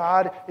people that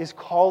God is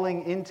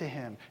calling into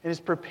Him and is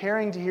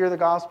preparing to hear the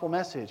gospel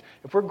message.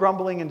 If we're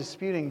grumbling and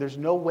disputing, there's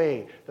no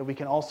way that we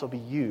can also be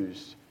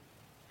used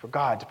for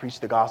God to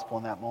preach the gospel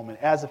in that moment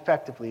as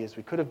effectively as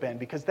we could have been,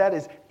 because that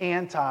is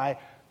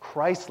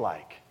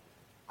anti-Christ-like.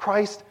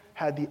 Christ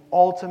had the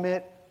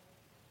ultimate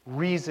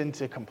reason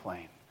to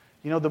complain.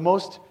 The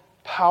most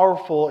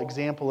powerful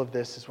example of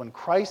this is when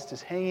Christ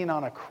is hanging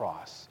on a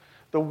cross,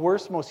 the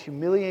worst, most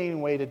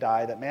humiliating way to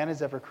die that man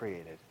has ever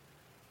created.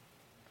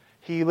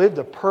 He lived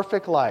a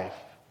perfect life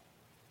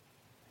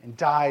and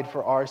died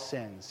for our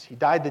sins. He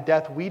died the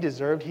death we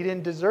deserved. He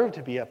didn't deserve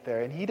to be up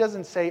there. And He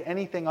doesn't say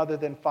anything other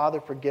than, Father,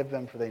 forgive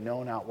them, for they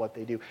know not what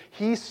they do.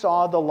 He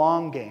saw the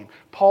long game.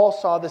 Paul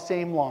saw the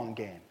same long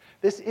game.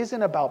 This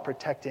isn't about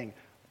protecting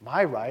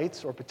my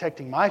rights or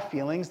protecting my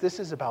feelings. This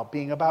is about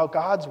being about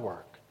God's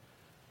work.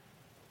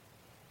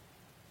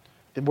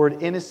 The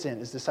word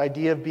innocent is this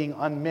idea of being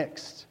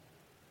unmixed.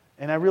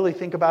 And I really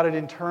think about it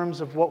in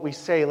terms of what we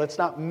say. Let's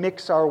not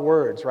mix our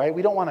words, right?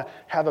 We don't want to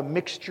have a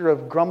mixture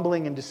of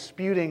grumbling and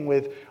disputing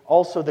with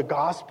also the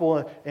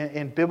gospel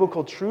and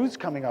biblical truths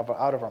coming out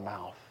of our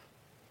mouth.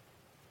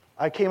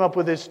 I came up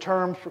with this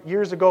term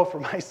years ago for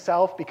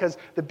myself because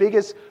the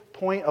biggest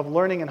point of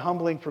learning and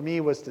humbling for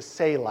me was to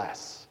say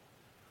less.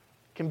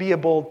 Can be a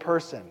bold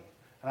person.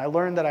 And I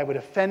learned that I would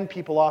offend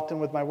people often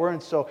with my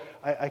words, so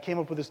I came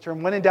up with this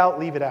term, when in doubt,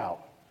 leave it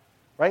out.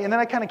 Right? And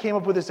then I kind of came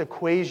up with this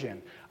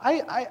equation.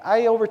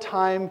 I over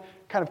time,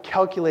 kind of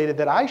calculated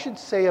that I should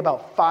say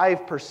about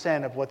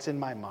 5% of what's in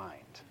my mind.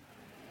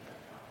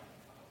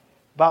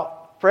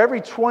 For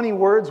every 20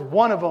 words,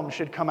 one of them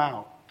should come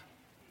out.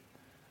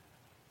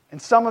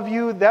 And some of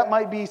you, that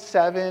might be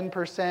 7%,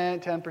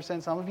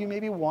 10%. Some of you,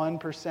 maybe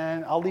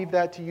 1%. I'll leave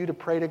that to you to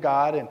pray to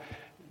God and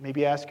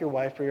maybe ask your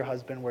wife or your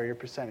husband where your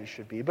percentage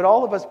should be. But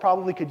all of us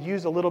probably could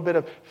use a little bit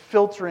of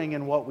filtering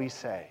in what we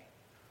say.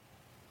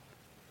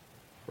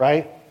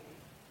 Right?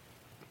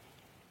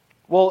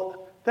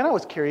 Well, then I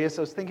was curious.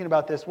 I was thinking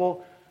about this.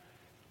 Well,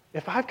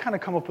 if I've kind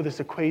of come up with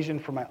this equation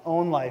for my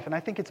own life, and I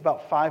think it's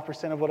about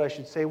 5% of what I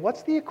should say,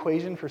 what's the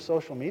equation for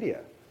social media?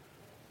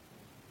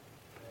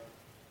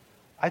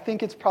 I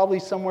think it's probably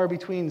somewhere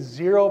between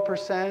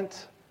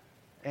 0%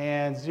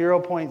 and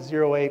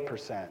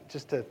 0.08%,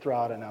 just to throw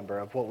out a number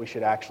of what we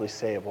should actually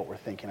say of what we're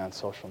thinking on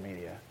social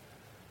media.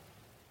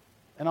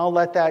 And I'll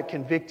let that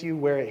convict you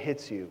where it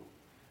hits you.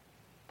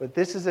 But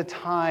this is a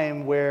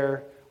time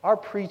where our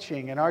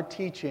preaching and our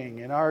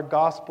teaching and our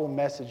gospel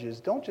messages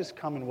don't just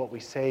come in what we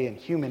say in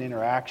human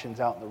interactions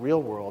out in the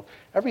real world.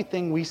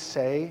 Everything we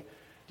say,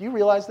 do you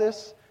realize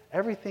this?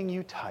 Everything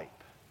you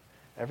type,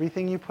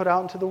 everything you put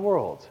out into the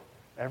world,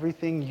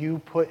 everything you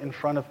put in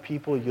front of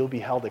people, you'll be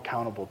held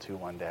accountable to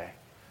one day.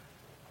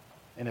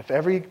 And if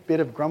every bit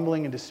of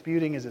grumbling and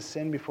disputing is a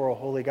sin before a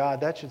holy God,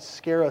 that should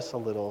scare us a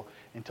little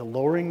into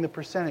lowering the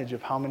percentage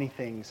of how many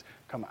things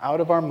come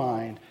out of our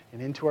mind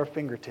and into our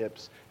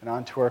fingertips and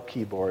onto our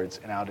keyboards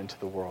and out into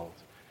the world.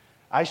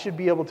 I should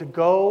be able to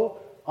go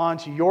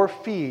onto your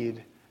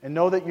feed and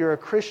know that you're a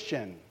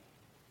Christian,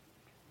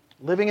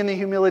 living in the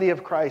humility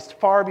of Christ,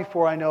 far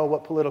before I know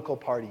what political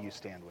party you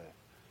stand with.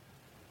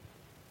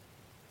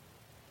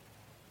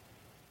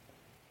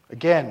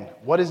 Again,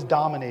 what is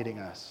dominating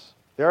us?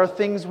 There are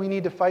things we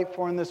need to fight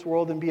for in this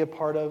world and be a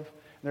part of.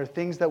 And there are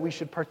things that we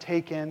should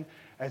partake in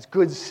as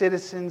good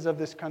citizens of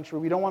this country.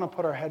 We don't want to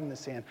put our head in the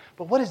sand.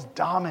 But what is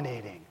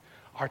dominating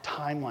our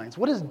timelines?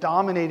 What is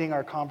dominating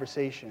our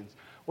conversations?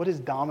 What is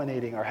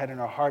dominating our head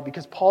and our heart?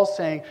 Because Paul's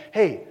saying,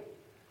 hey,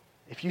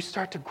 if you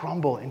start to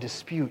grumble and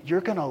dispute,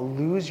 you're going to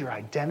lose your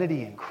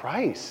identity in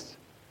Christ.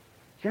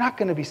 You're not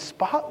going to be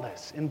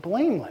spotless and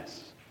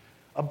blameless,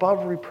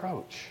 above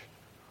reproach.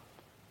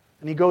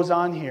 And he goes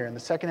on here in the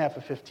second half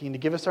of 15 to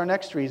give us our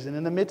next reason.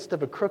 In the midst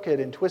of a crooked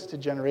and twisted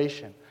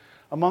generation,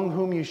 among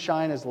whom you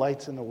shine as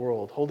lights in the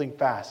world, holding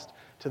fast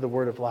to the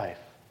word of life.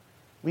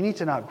 We need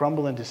to not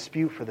grumble and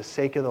dispute for the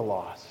sake of the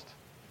lost.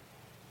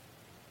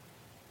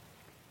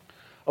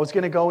 I was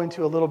going to go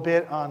into a little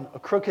bit on a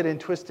crooked and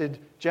twisted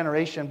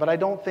generation, but I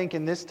don't think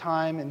in this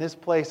time, in this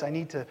place, I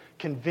need to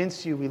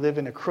convince you we live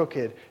in a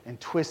crooked and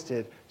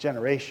twisted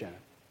generation.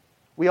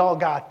 We all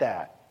got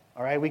that.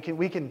 All right, we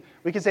can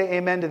say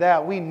amen to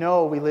that. We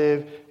know we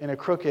live in a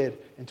crooked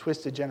and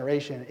twisted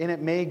generation, and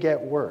it may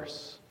get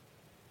worse.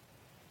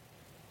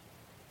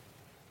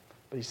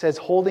 But he says,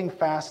 holding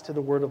fast to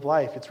the word of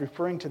life. It's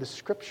referring to the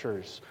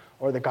scriptures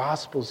or the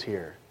gospels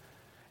here.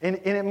 And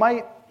it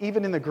might,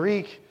 even in the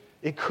Greek,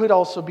 it could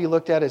also be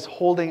looked at as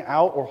holding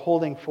out or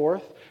holding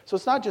forth. So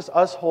it's not just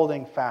us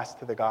holding fast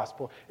to the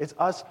gospel, it's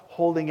us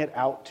holding it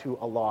out to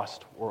a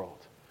lost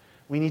world.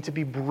 We need to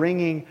be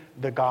bringing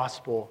the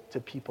gospel to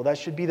people. That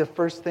should be the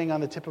first thing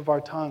on the tip of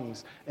our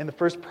tongues and the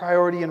first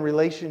priority in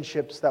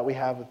relationships that we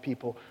have with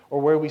people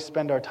or where we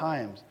spend our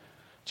times.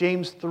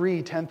 James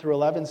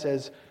 3:10-11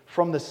 says,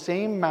 from the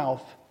same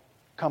mouth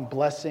come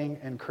blessing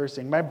and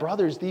cursing. My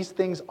brothers, these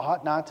things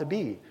ought not to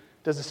be.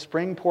 Does a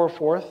spring pour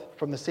forth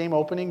from the same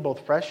opening,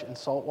 both fresh and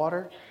salt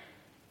water?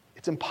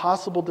 It's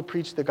impossible to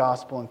preach the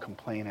gospel and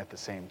complain at the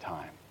same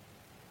time.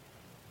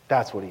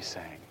 That's what he's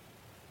saying,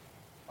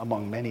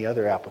 among many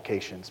other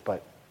applications.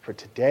 But for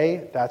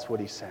today, that's what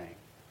he's saying.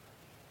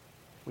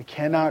 We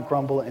cannot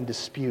grumble and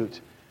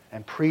dispute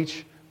and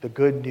preach the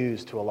good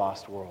news to a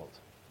lost world.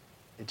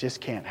 It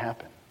just can't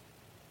happen.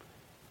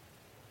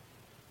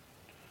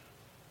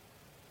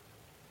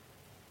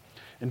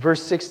 In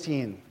verse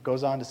 16,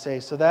 goes on to say,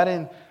 so that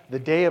in the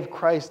day of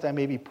Christ I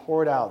may be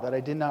poured out, that I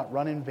did not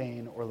run in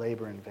vain or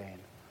labor in vain.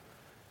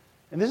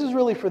 And this is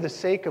really for the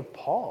sake of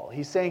Paul.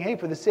 He's saying, hey,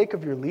 for the sake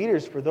of your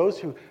leaders, for those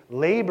who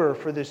labor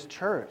for this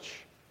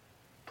church,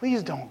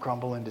 please don't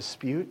grumble and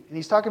dispute. And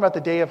he's talking about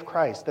the day of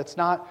Christ. That's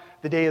not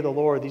the day of the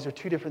Lord. These are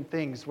two different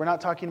things. We're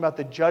not talking about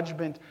the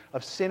judgment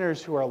of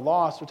sinners who are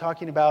lost. We're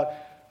talking about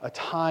a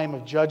time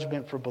of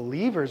judgment for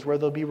believers where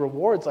there'll be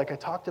rewards like I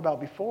talked about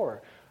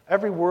before.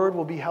 Every word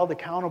will be held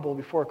accountable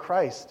before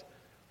Christ.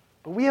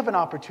 But we have an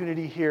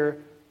opportunity here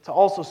to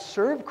also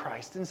serve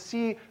Christ and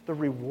see the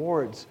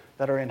rewards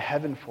that are in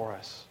heaven for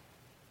us.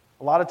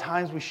 A lot of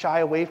times we shy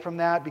away from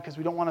that because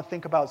we don't want to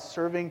think about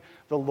serving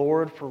the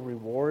Lord for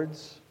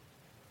rewards.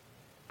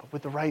 But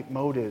with the right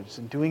motives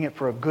and doing it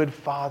for a good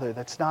Father,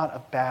 that's not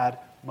a bad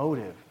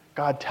motive.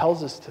 God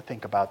tells us to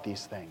think about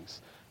these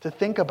things, to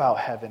think about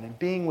heaven and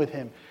being with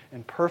Him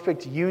in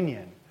perfect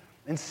union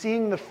and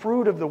seeing the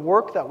fruit of the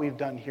work that we've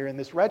done here in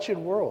this wretched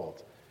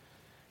world.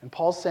 And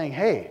Paul's saying,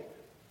 hey,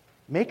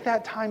 make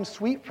that time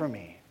sweet for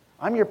me.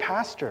 I'm your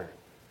pastor.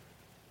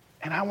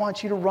 And I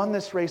want you to run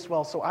this race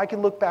well so I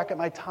can look back at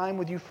my time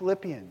with you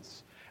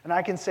Philippians. And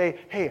I can say,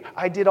 hey,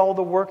 I did all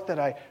the work that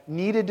I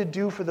needed to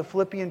do for the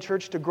Philippian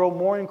church to grow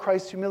more in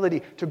Christ's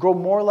humility, to grow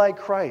more like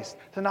Christ,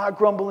 to not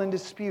grumble and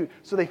dispute,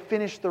 so they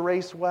finish the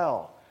race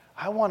well.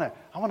 I want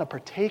to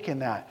partake in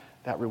that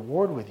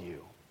reward with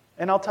you.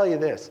 And I'll tell you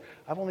this,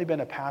 I've only been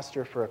a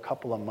pastor for a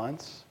couple of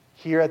months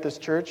here at this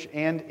church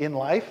and in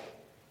life,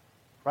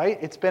 right?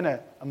 It's been an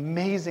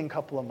amazing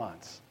couple of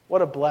months.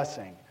 What a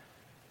blessing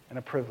and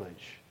a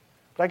privilege.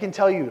 But I can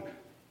tell you,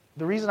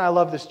 the reason I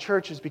love this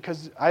church is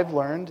because I've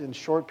learned in a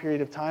short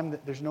period of time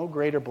that there's no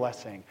greater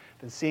blessing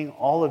than seeing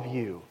all of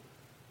you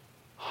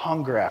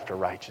hunger after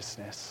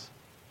righteousness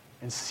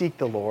and seek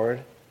the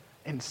Lord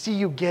and see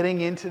you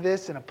getting into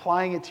this and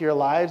applying it to your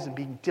lives and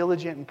being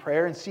diligent in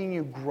prayer and seeing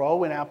you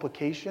grow in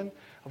application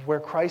of where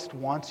Christ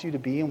wants you to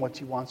be and what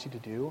He wants you to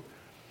do.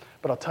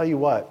 But I'll tell you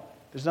what,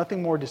 there's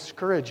nothing more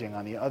discouraging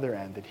on the other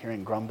end than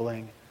hearing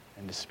grumbling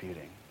and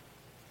disputing.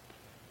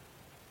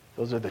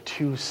 Those are the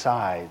two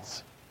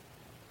sides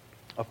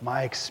of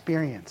my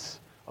experience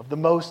of the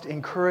most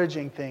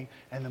encouraging thing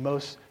and the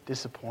most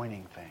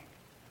disappointing thing.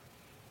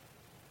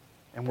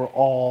 And we're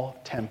all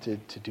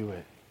tempted to do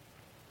it.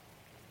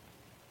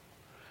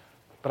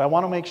 But I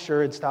want to make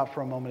sure and stop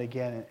for a moment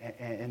again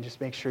and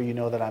just make sure you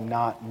know that I'm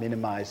not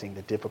minimizing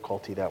the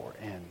difficulty that we're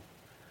in.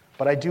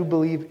 But I do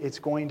believe it's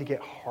going to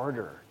get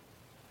harder.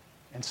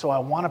 And so I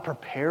want to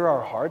prepare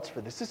our hearts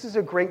for this. This is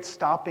a great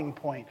stopping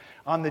point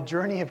on the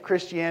journey of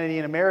Christianity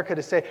in America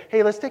to say,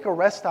 hey, let's take a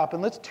rest stop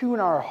and let's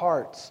tune our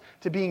hearts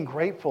to being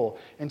grateful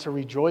and to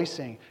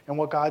rejoicing in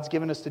what God's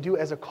given us to do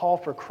as a call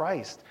for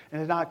Christ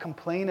and to not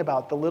complain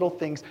about the little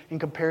things in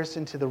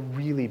comparison to the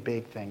really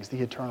big things,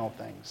 the eternal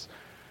things.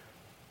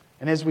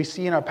 And as we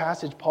see in our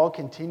passage, Paul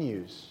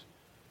continues.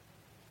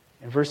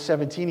 In verse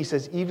 17, he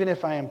says, even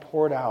if I am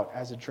poured out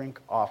as a drink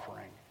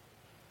offering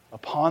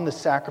upon the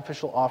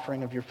sacrificial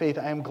offering of your faith,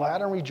 I am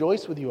glad and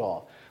rejoice with you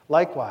all.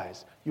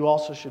 Likewise, you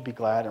also should be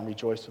glad and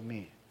rejoice with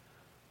me.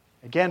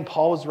 Again,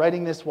 Paul was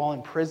writing this while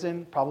in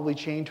prison, probably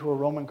chained to a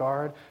Roman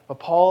guard. But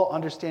Paul,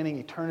 understanding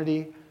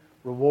eternity,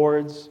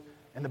 rewards,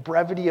 and the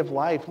brevity of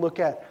life, looked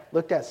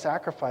at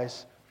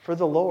sacrifice for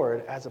the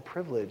Lord as a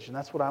privilege. And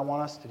that's what I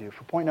want us to do.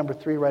 For point number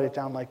 3, write it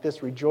down like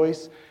this: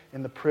 rejoice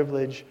in the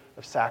privilege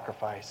of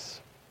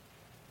sacrifice.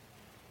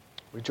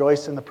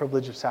 Rejoice in the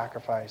privilege of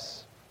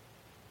sacrifice.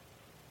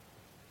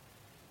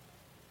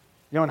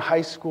 You know, in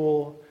high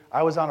school,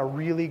 I was on a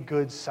really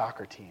good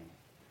soccer team.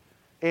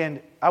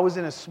 And I was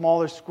in a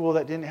smaller school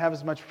that didn't have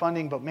as much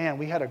funding, but man,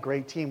 we had a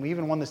great team. We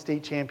even won the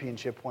state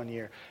championship one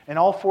year. And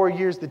all 4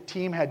 years, the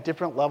team had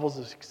different levels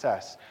of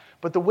success.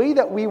 But the way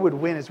that we would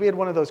win is we had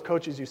one of those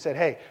coaches who said,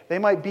 hey, they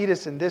might beat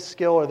us in this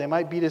skill or they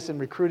might beat us in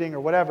recruiting or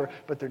whatever,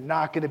 but they're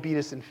not going to beat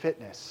us in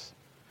fitness.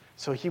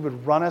 So he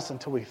would run us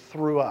until we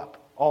threw up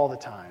all the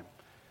time.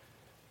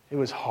 It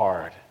was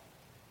hard.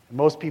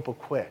 Most people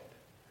quit.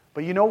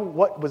 But you know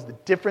what was the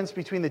difference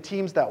between the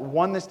teams that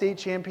won the state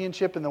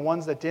championship and the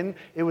ones that didn't?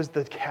 It was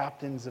the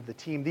captains of the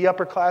team, the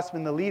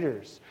upperclassmen, the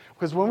leaders.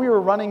 Because when we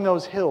were running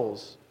those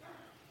hills,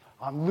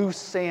 on loose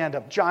sand,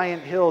 up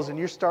giant hills, and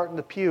you're starting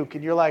to puke,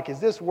 and you're like, is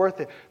this worth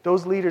it?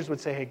 Those leaders would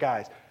say, hey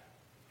guys,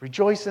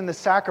 rejoice in the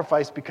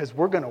sacrifice because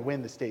we're going to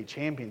win the state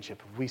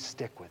championship if we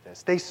stick with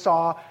this. They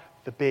saw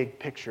the big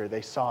picture.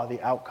 They saw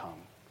the outcome.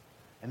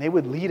 And they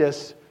would lead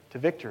us to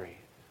victory.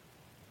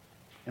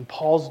 And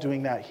Paul's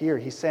doing that here.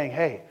 He's saying,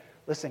 hey,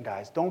 listen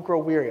guys, don't grow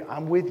weary.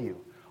 I'm with you.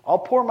 I'll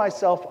pour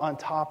myself on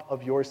top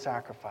of your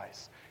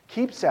sacrifice.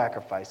 Keep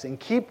sacrificing,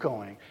 keep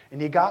going, and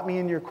you got me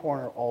in your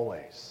corner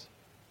always.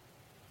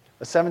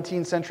 A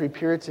 17th century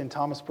Puritan,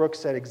 Thomas Brooks,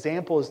 said,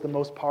 example is the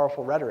most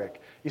powerful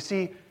rhetoric. You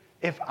see,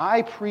 if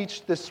I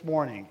preached this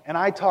morning and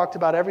I talked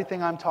about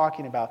everything I'm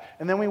talking about,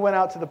 and then we went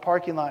out to the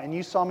parking lot and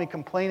you saw me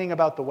complaining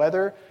about the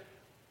weather,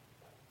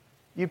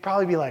 you'd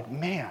probably be like,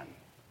 man,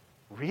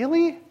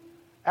 really?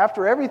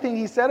 After everything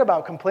he said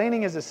about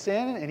complaining is a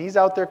sin, and he's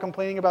out there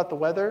complaining about the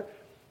weather,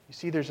 you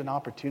see there's an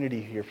opportunity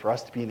here for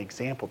us to be an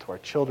example to our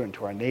children,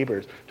 to our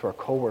neighbors, to our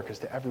coworkers,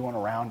 to everyone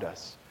around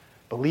us,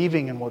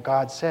 believing in what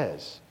God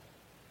says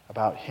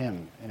about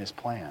him and his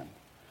plan.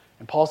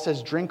 And Paul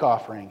says drink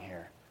offering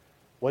here.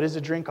 What is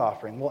a drink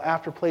offering? Well,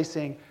 after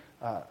placing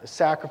a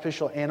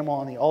sacrificial animal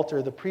on the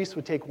altar, the priest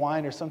would take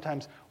wine or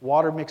sometimes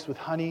water mixed with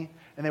honey,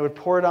 and they would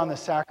pour it on the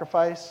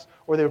sacrifice,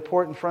 or they would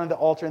pour it in front of the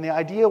altar. And the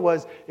idea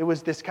was, it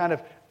was this kind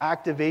of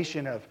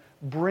activation of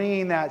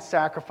bringing that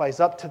sacrifice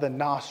up to the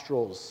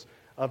nostrils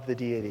of the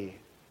deity.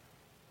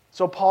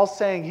 So Paul's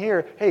saying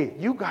here, hey,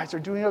 you guys are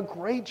doing a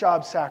great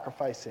job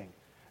sacrificing.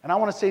 And I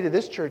want to say to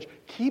this church,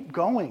 keep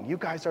going. You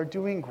guys are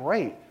doing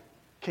great.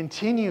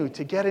 Continue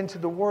to get into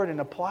the Word and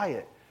apply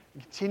it.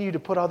 Continue to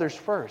put others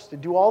first.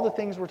 And do all the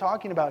things we're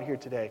talking about here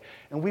today.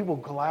 And we will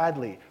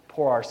gladly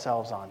pour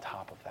ourselves on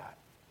top of that.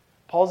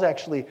 Paul's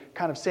actually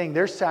kind of saying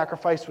their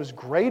sacrifice was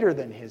greater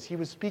than his. He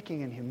was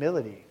speaking in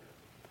humility,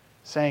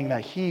 saying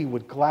that he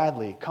would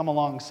gladly come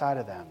alongside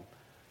of them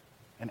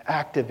and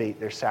activate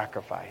their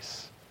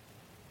sacrifice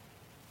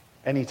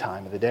any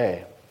time of the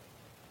day.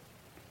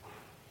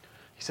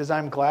 He says,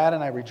 I'm glad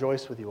and I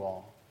rejoice with you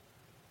all.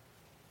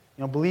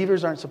 You know,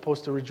 believers aren't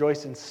supposed to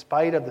rejoice in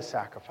spite of the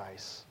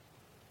sacrifice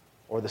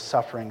or the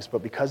sufferings,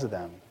 but because of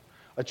them.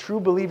 A true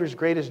believer's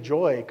greatest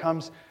joy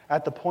comes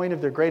at the point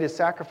of their greatest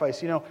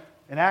sacrifice. You know,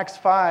 in Acts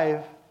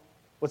 5,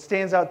 what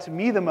stands out to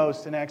me the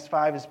most in Acts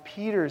 5 is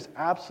Peter's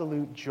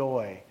absolute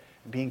joy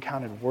in being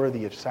counted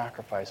worthy of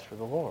sacrifice for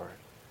the Lord.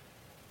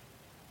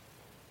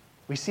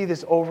 We see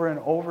this over and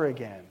over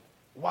again.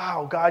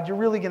 Wow, God, you're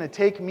really going to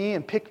take me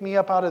and pick me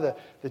up out of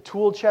the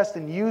tool chest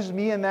and use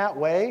me in that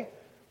way?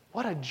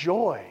 What a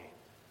joy.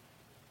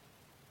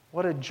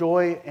 What a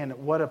joy and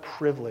what a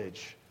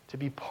privilege to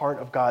be part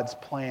of God's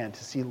plan,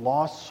 to see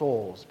lost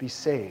souls be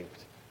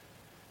saved.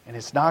 And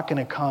it's not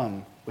going to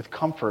come with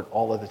comfort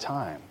all of the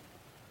time.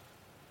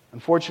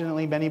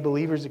 Unfortunately, many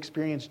believers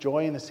experience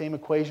joy in the same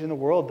equation the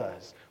world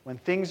does. When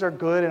things are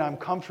good and I'm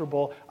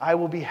comfortable, I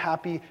will be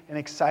happy and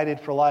excited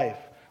for life.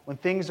 When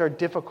things are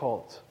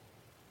difficult,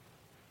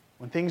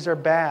 when things are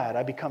bad,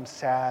 I become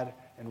sad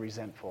and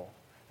resentful.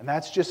 And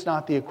that's just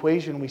not the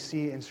equation we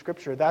see in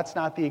Scripture. That's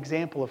not the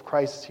example of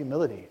Christ's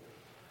humility.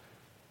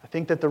 I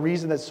think that the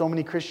reason that so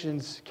many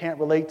Christians can't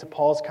relate to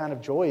Paul's kind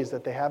of joy is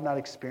that they have not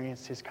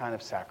experienced his kind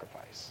of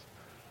sacrifice.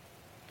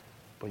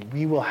 But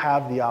we will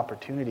have the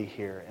opportunity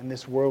here in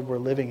this world we're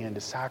living in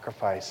to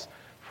sacrifice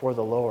for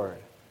the Lord.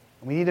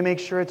 And we need to make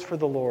sure it's for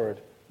the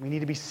Lord. We need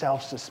to be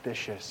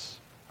self-suspicious.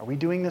 Are we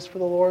doing this for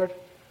the Lord?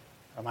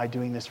 Or am I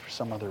doing this for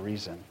some other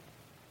reason?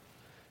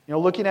 You know,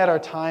 looking at our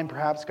time,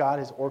 perhaps God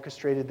has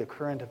orchestrated the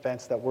current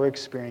events that we're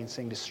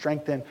experiencing to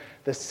strengthen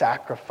the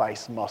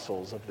sacrifice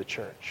muscles of the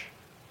church.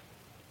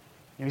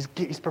 You know,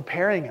 he's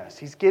preparing us.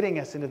 He's getting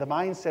us into the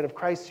mindset of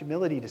Christ's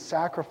humility to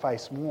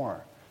sacrifice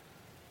more.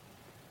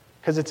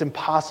 Because it's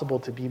impossible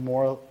to be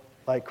more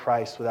like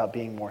Christ without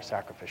being more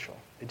sacrificial.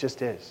 It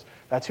just is.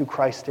 That's who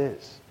Christ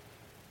is.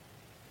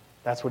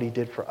 That's what he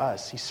did for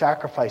us. He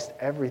sacrificed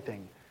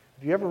everything.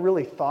 Have you ever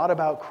really thought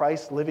about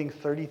Christ living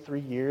 33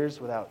 years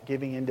without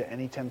giving in to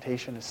any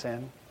temptation to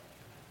sin?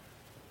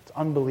 It's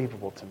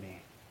unbelievable to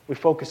me. We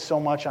focus so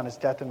much on his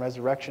death and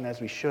resurrection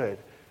as we should,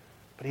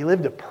 but he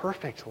lived a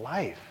perfect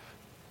life.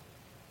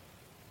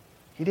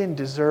 He didn't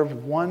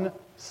deserve one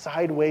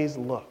sideways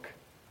look.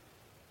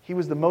 He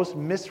was the most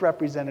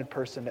misrepresented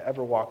person to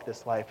ever walk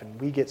this life, and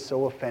we get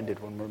so offended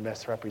when we're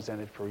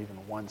misrepresented for even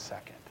 1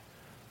 second.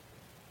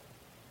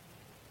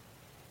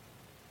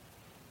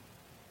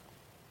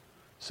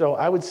 So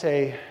I would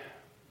say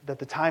that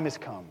the time has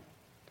come.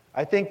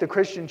 I think the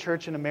Christian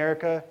church in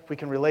America, if we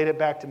can relate it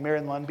back to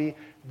Marion Lundby,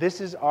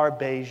 this is our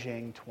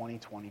Beijing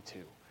 2022.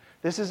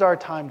 This is our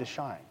time to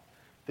shine.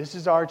 This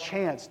is our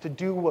chance to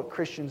do what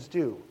Christians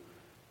do.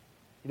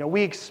 You know,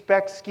 we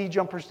expect ski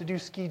jumpers to do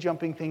ski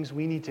jumping things.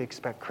 We need to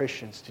expect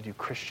Christians to do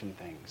Christian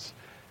things.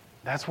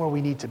 That's where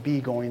we need to be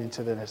going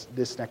into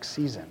this next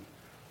season.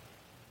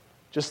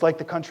 Just like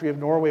the country of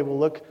Norway will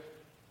look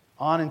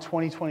on in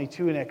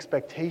 2022 in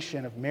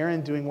expectation of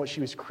Marion doing what she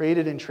was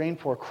created and trained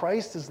for,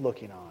 Christ is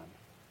looking on,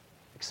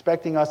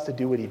 expecting us to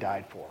do what he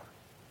died for.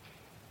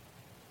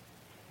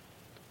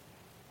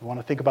 We want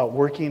to think about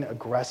working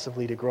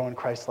aggressively to grow in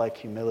Christ-like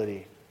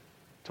humility,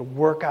 to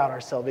work out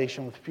our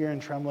salvation with fear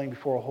and trembling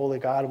before a holy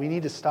God. We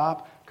need to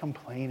stop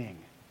complaining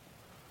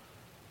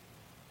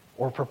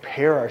or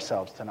prepare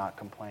ourselves to not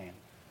complain.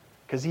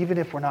 Because even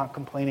if we're not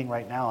complaining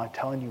right now, I'm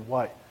telling you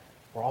what,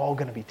 we're all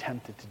going to be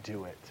tempted to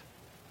do it.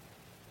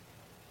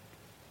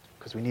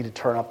 Because we need to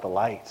turn up the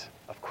light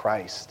of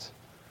Christ.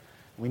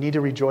 We need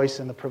to rejoice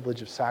in the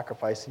privilege of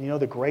sacrifice. And you know,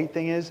 the great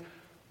thing is,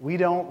 we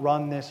don't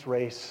run this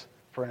race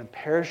for an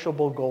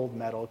imperishable gold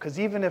medal. Because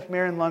even if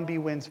Marion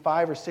Lundby wins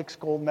 5 or 6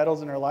 gold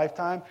medals in her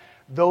lifetime,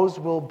 those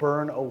will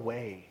burn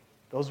away.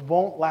 Those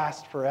won't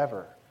last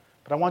forever.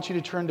 But I want you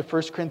to turn to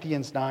 1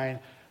 Corinthians 9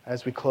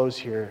 as we close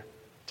here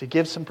to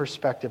give some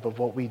perspective of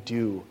what we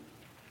do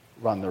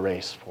run the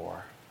race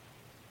for.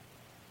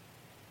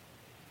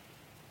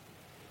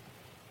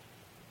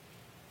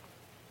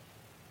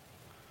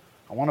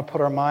 I want to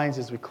put our minds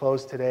as we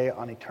close today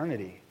on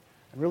eternity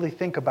and really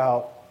think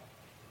about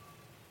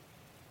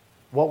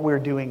what we're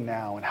doing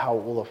now and how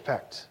it will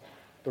affect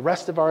the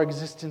rest of our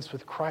existence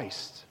with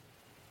Christ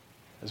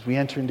as we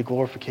enter into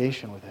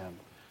glorification with him.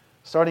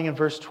 Starting in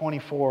verse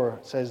 24,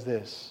 it says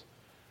this: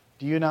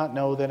 "Do you not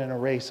know that in a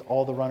race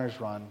all the runners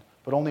run,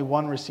 but only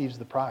one receives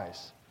the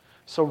prize?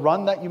 So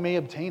run that you may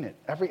obtain it.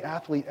 Every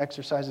athlete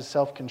exercises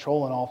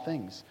self-control in all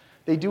things.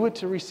 They do it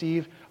to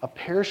receive a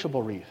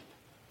perishable wreath,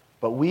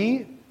 but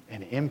we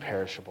an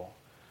imperishable.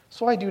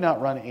 So I do not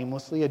run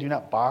aimlessly, I do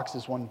not box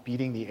as one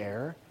beating the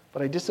air,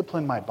 but I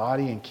discipline my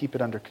body and keep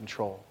it under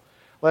control,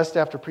 lest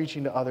after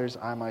preaching to others,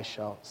 I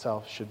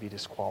myself should be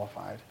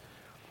disqualified.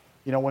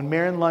 You know, when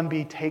Maren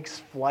Lundby takes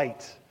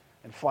flight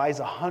and flies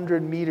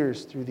 100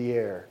 meters through the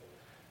air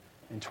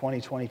in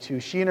 2022,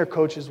 she and her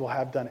coaches will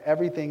have done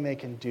everything they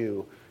can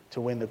do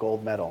to win the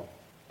gold medal.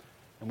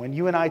 And when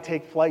you and I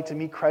take flight to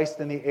meet Christ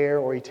in the air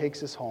or he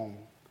takes us home,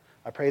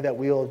 I pray that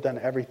we will have done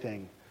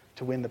everything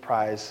to win the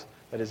prize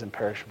that is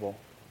imperishable.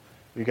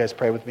 Will you guys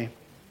pray with me?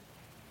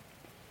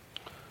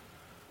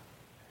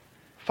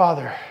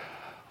 Father,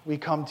 we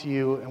come to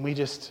you and we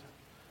just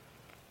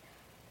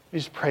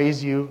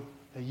praise you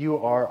that you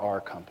are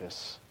our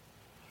compass.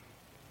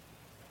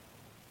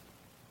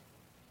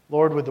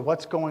 Lord, with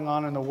what's going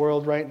on in the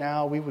world right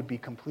now, we would be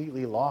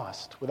completely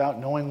lost without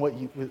knowing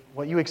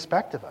what you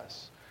expect of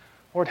us.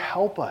 Lord,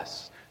 help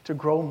us to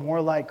grow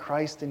more like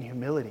Christ in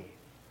humility.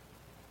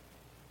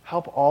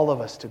 Help all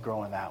of us to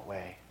grow in that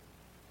way.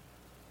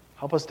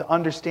 Help us to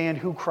understand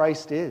who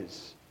Christ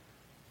is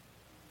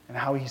and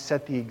how he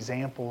set the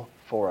example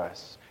for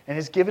us and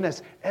has given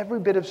us every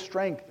bit of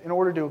strength in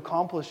order to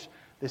accomplish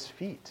this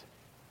feat.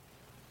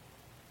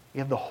 We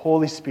have the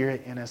Holy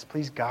Spirit in us.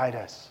 Please guide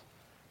us.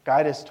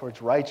 Guide us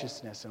towards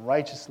righteousness and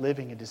righteous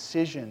living and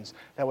decisions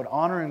that would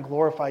honor and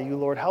glorify you,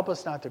 Lord. Help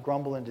us not to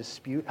grumble and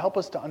dispute. Help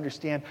us to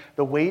understand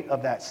the weight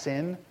of that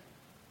sin.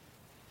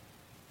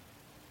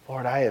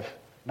 Lord, I have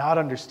not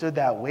understood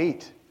that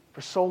weight.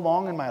 For so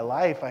long in my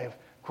life, I have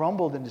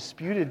grumbled and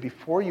disputed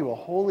before you, a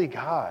holy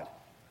God,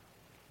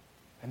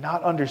 and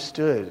not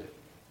understood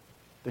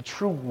the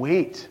true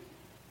weight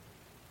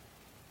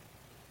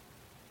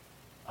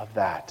of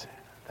that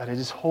it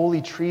is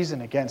holy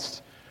treason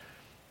against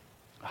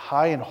a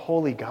high and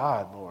holy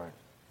God, Lord.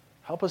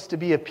 Help us to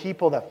be a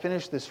people that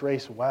finish this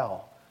race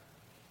well.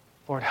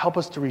 Lord, help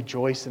us to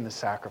rejoice in the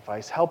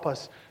sacrifice. Help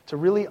us to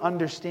really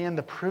understand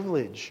the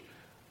privilege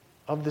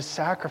of the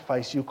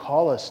sacrifice you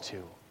call us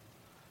to.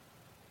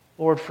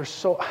 Lord,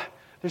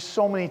 there's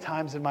so many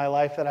times in my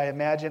life that I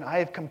imagine I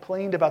have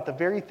complained about the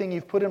very thing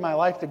you've put in my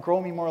life to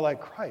grow me more like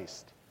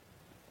Christ.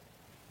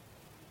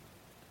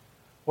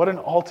 What an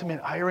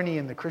ultimate irony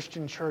in the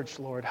Christian church,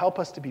 Lord. Help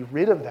us to be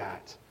rid of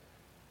that.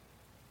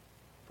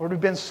 Lord, we've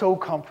been so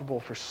comfortable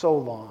for so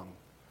long.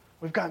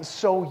 We've gotten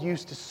so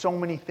used to so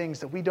many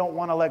things that we don't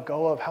want to let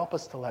go of. Help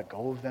us to let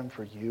go of them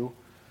for you.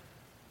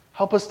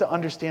 Help us to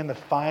understand the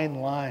fine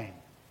line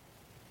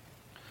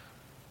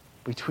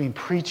between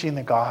preaching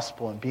the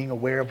gospel and being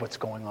aware of what's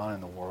going on in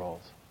the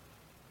world.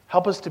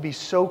 Help us to be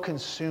so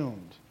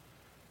consumed,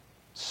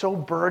 so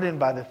burdened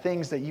by the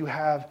things that you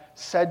have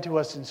said to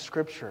us in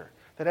Scripture,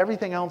 that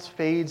everything else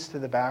fades to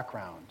the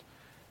background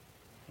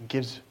and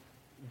gives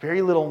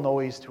very little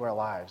noise to our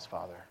lives,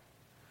 Father.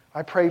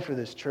 I pray for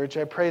this church.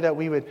 I pray that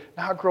we would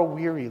not grow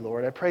weary,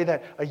 Lord. I pray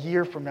that a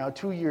year from now,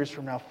 2 years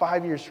from now,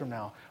 5 years from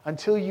now,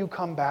 until you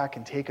come back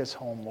and take us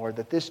home, Lord,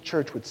 that this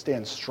church would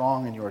stand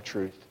strong in your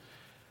truth.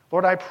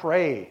 Lord, I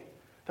pray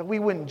that we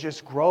wouldn't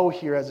just grow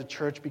here as a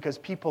church because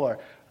people are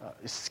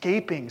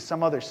escaping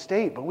some other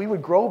state, but we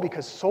would grow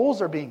because souls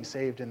are being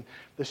saved in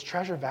this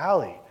Treasure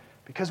Valley,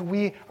 because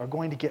we are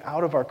going to get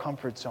out of our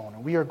comfort zone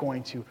and we are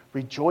going to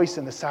rejoice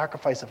in the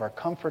sacrifice of our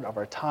comfort, of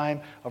our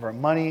time, of our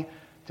money,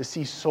 to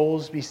see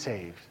souls be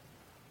saved.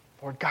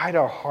 Lord, guide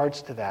our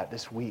hearts to that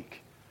this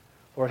week.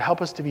 Lord,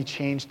 help us to be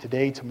changed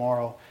today,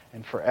 tomorrow,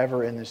 and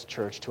forever in this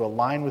church, to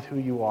align with who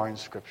you are in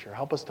Scripture.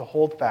 Help us to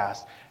hold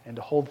fast and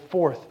to hold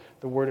forth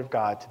the Word of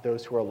God to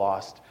those who are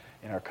lost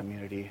in our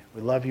community.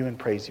 We love you and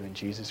praise you in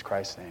Jesus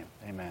Christ's name.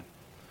 Amen.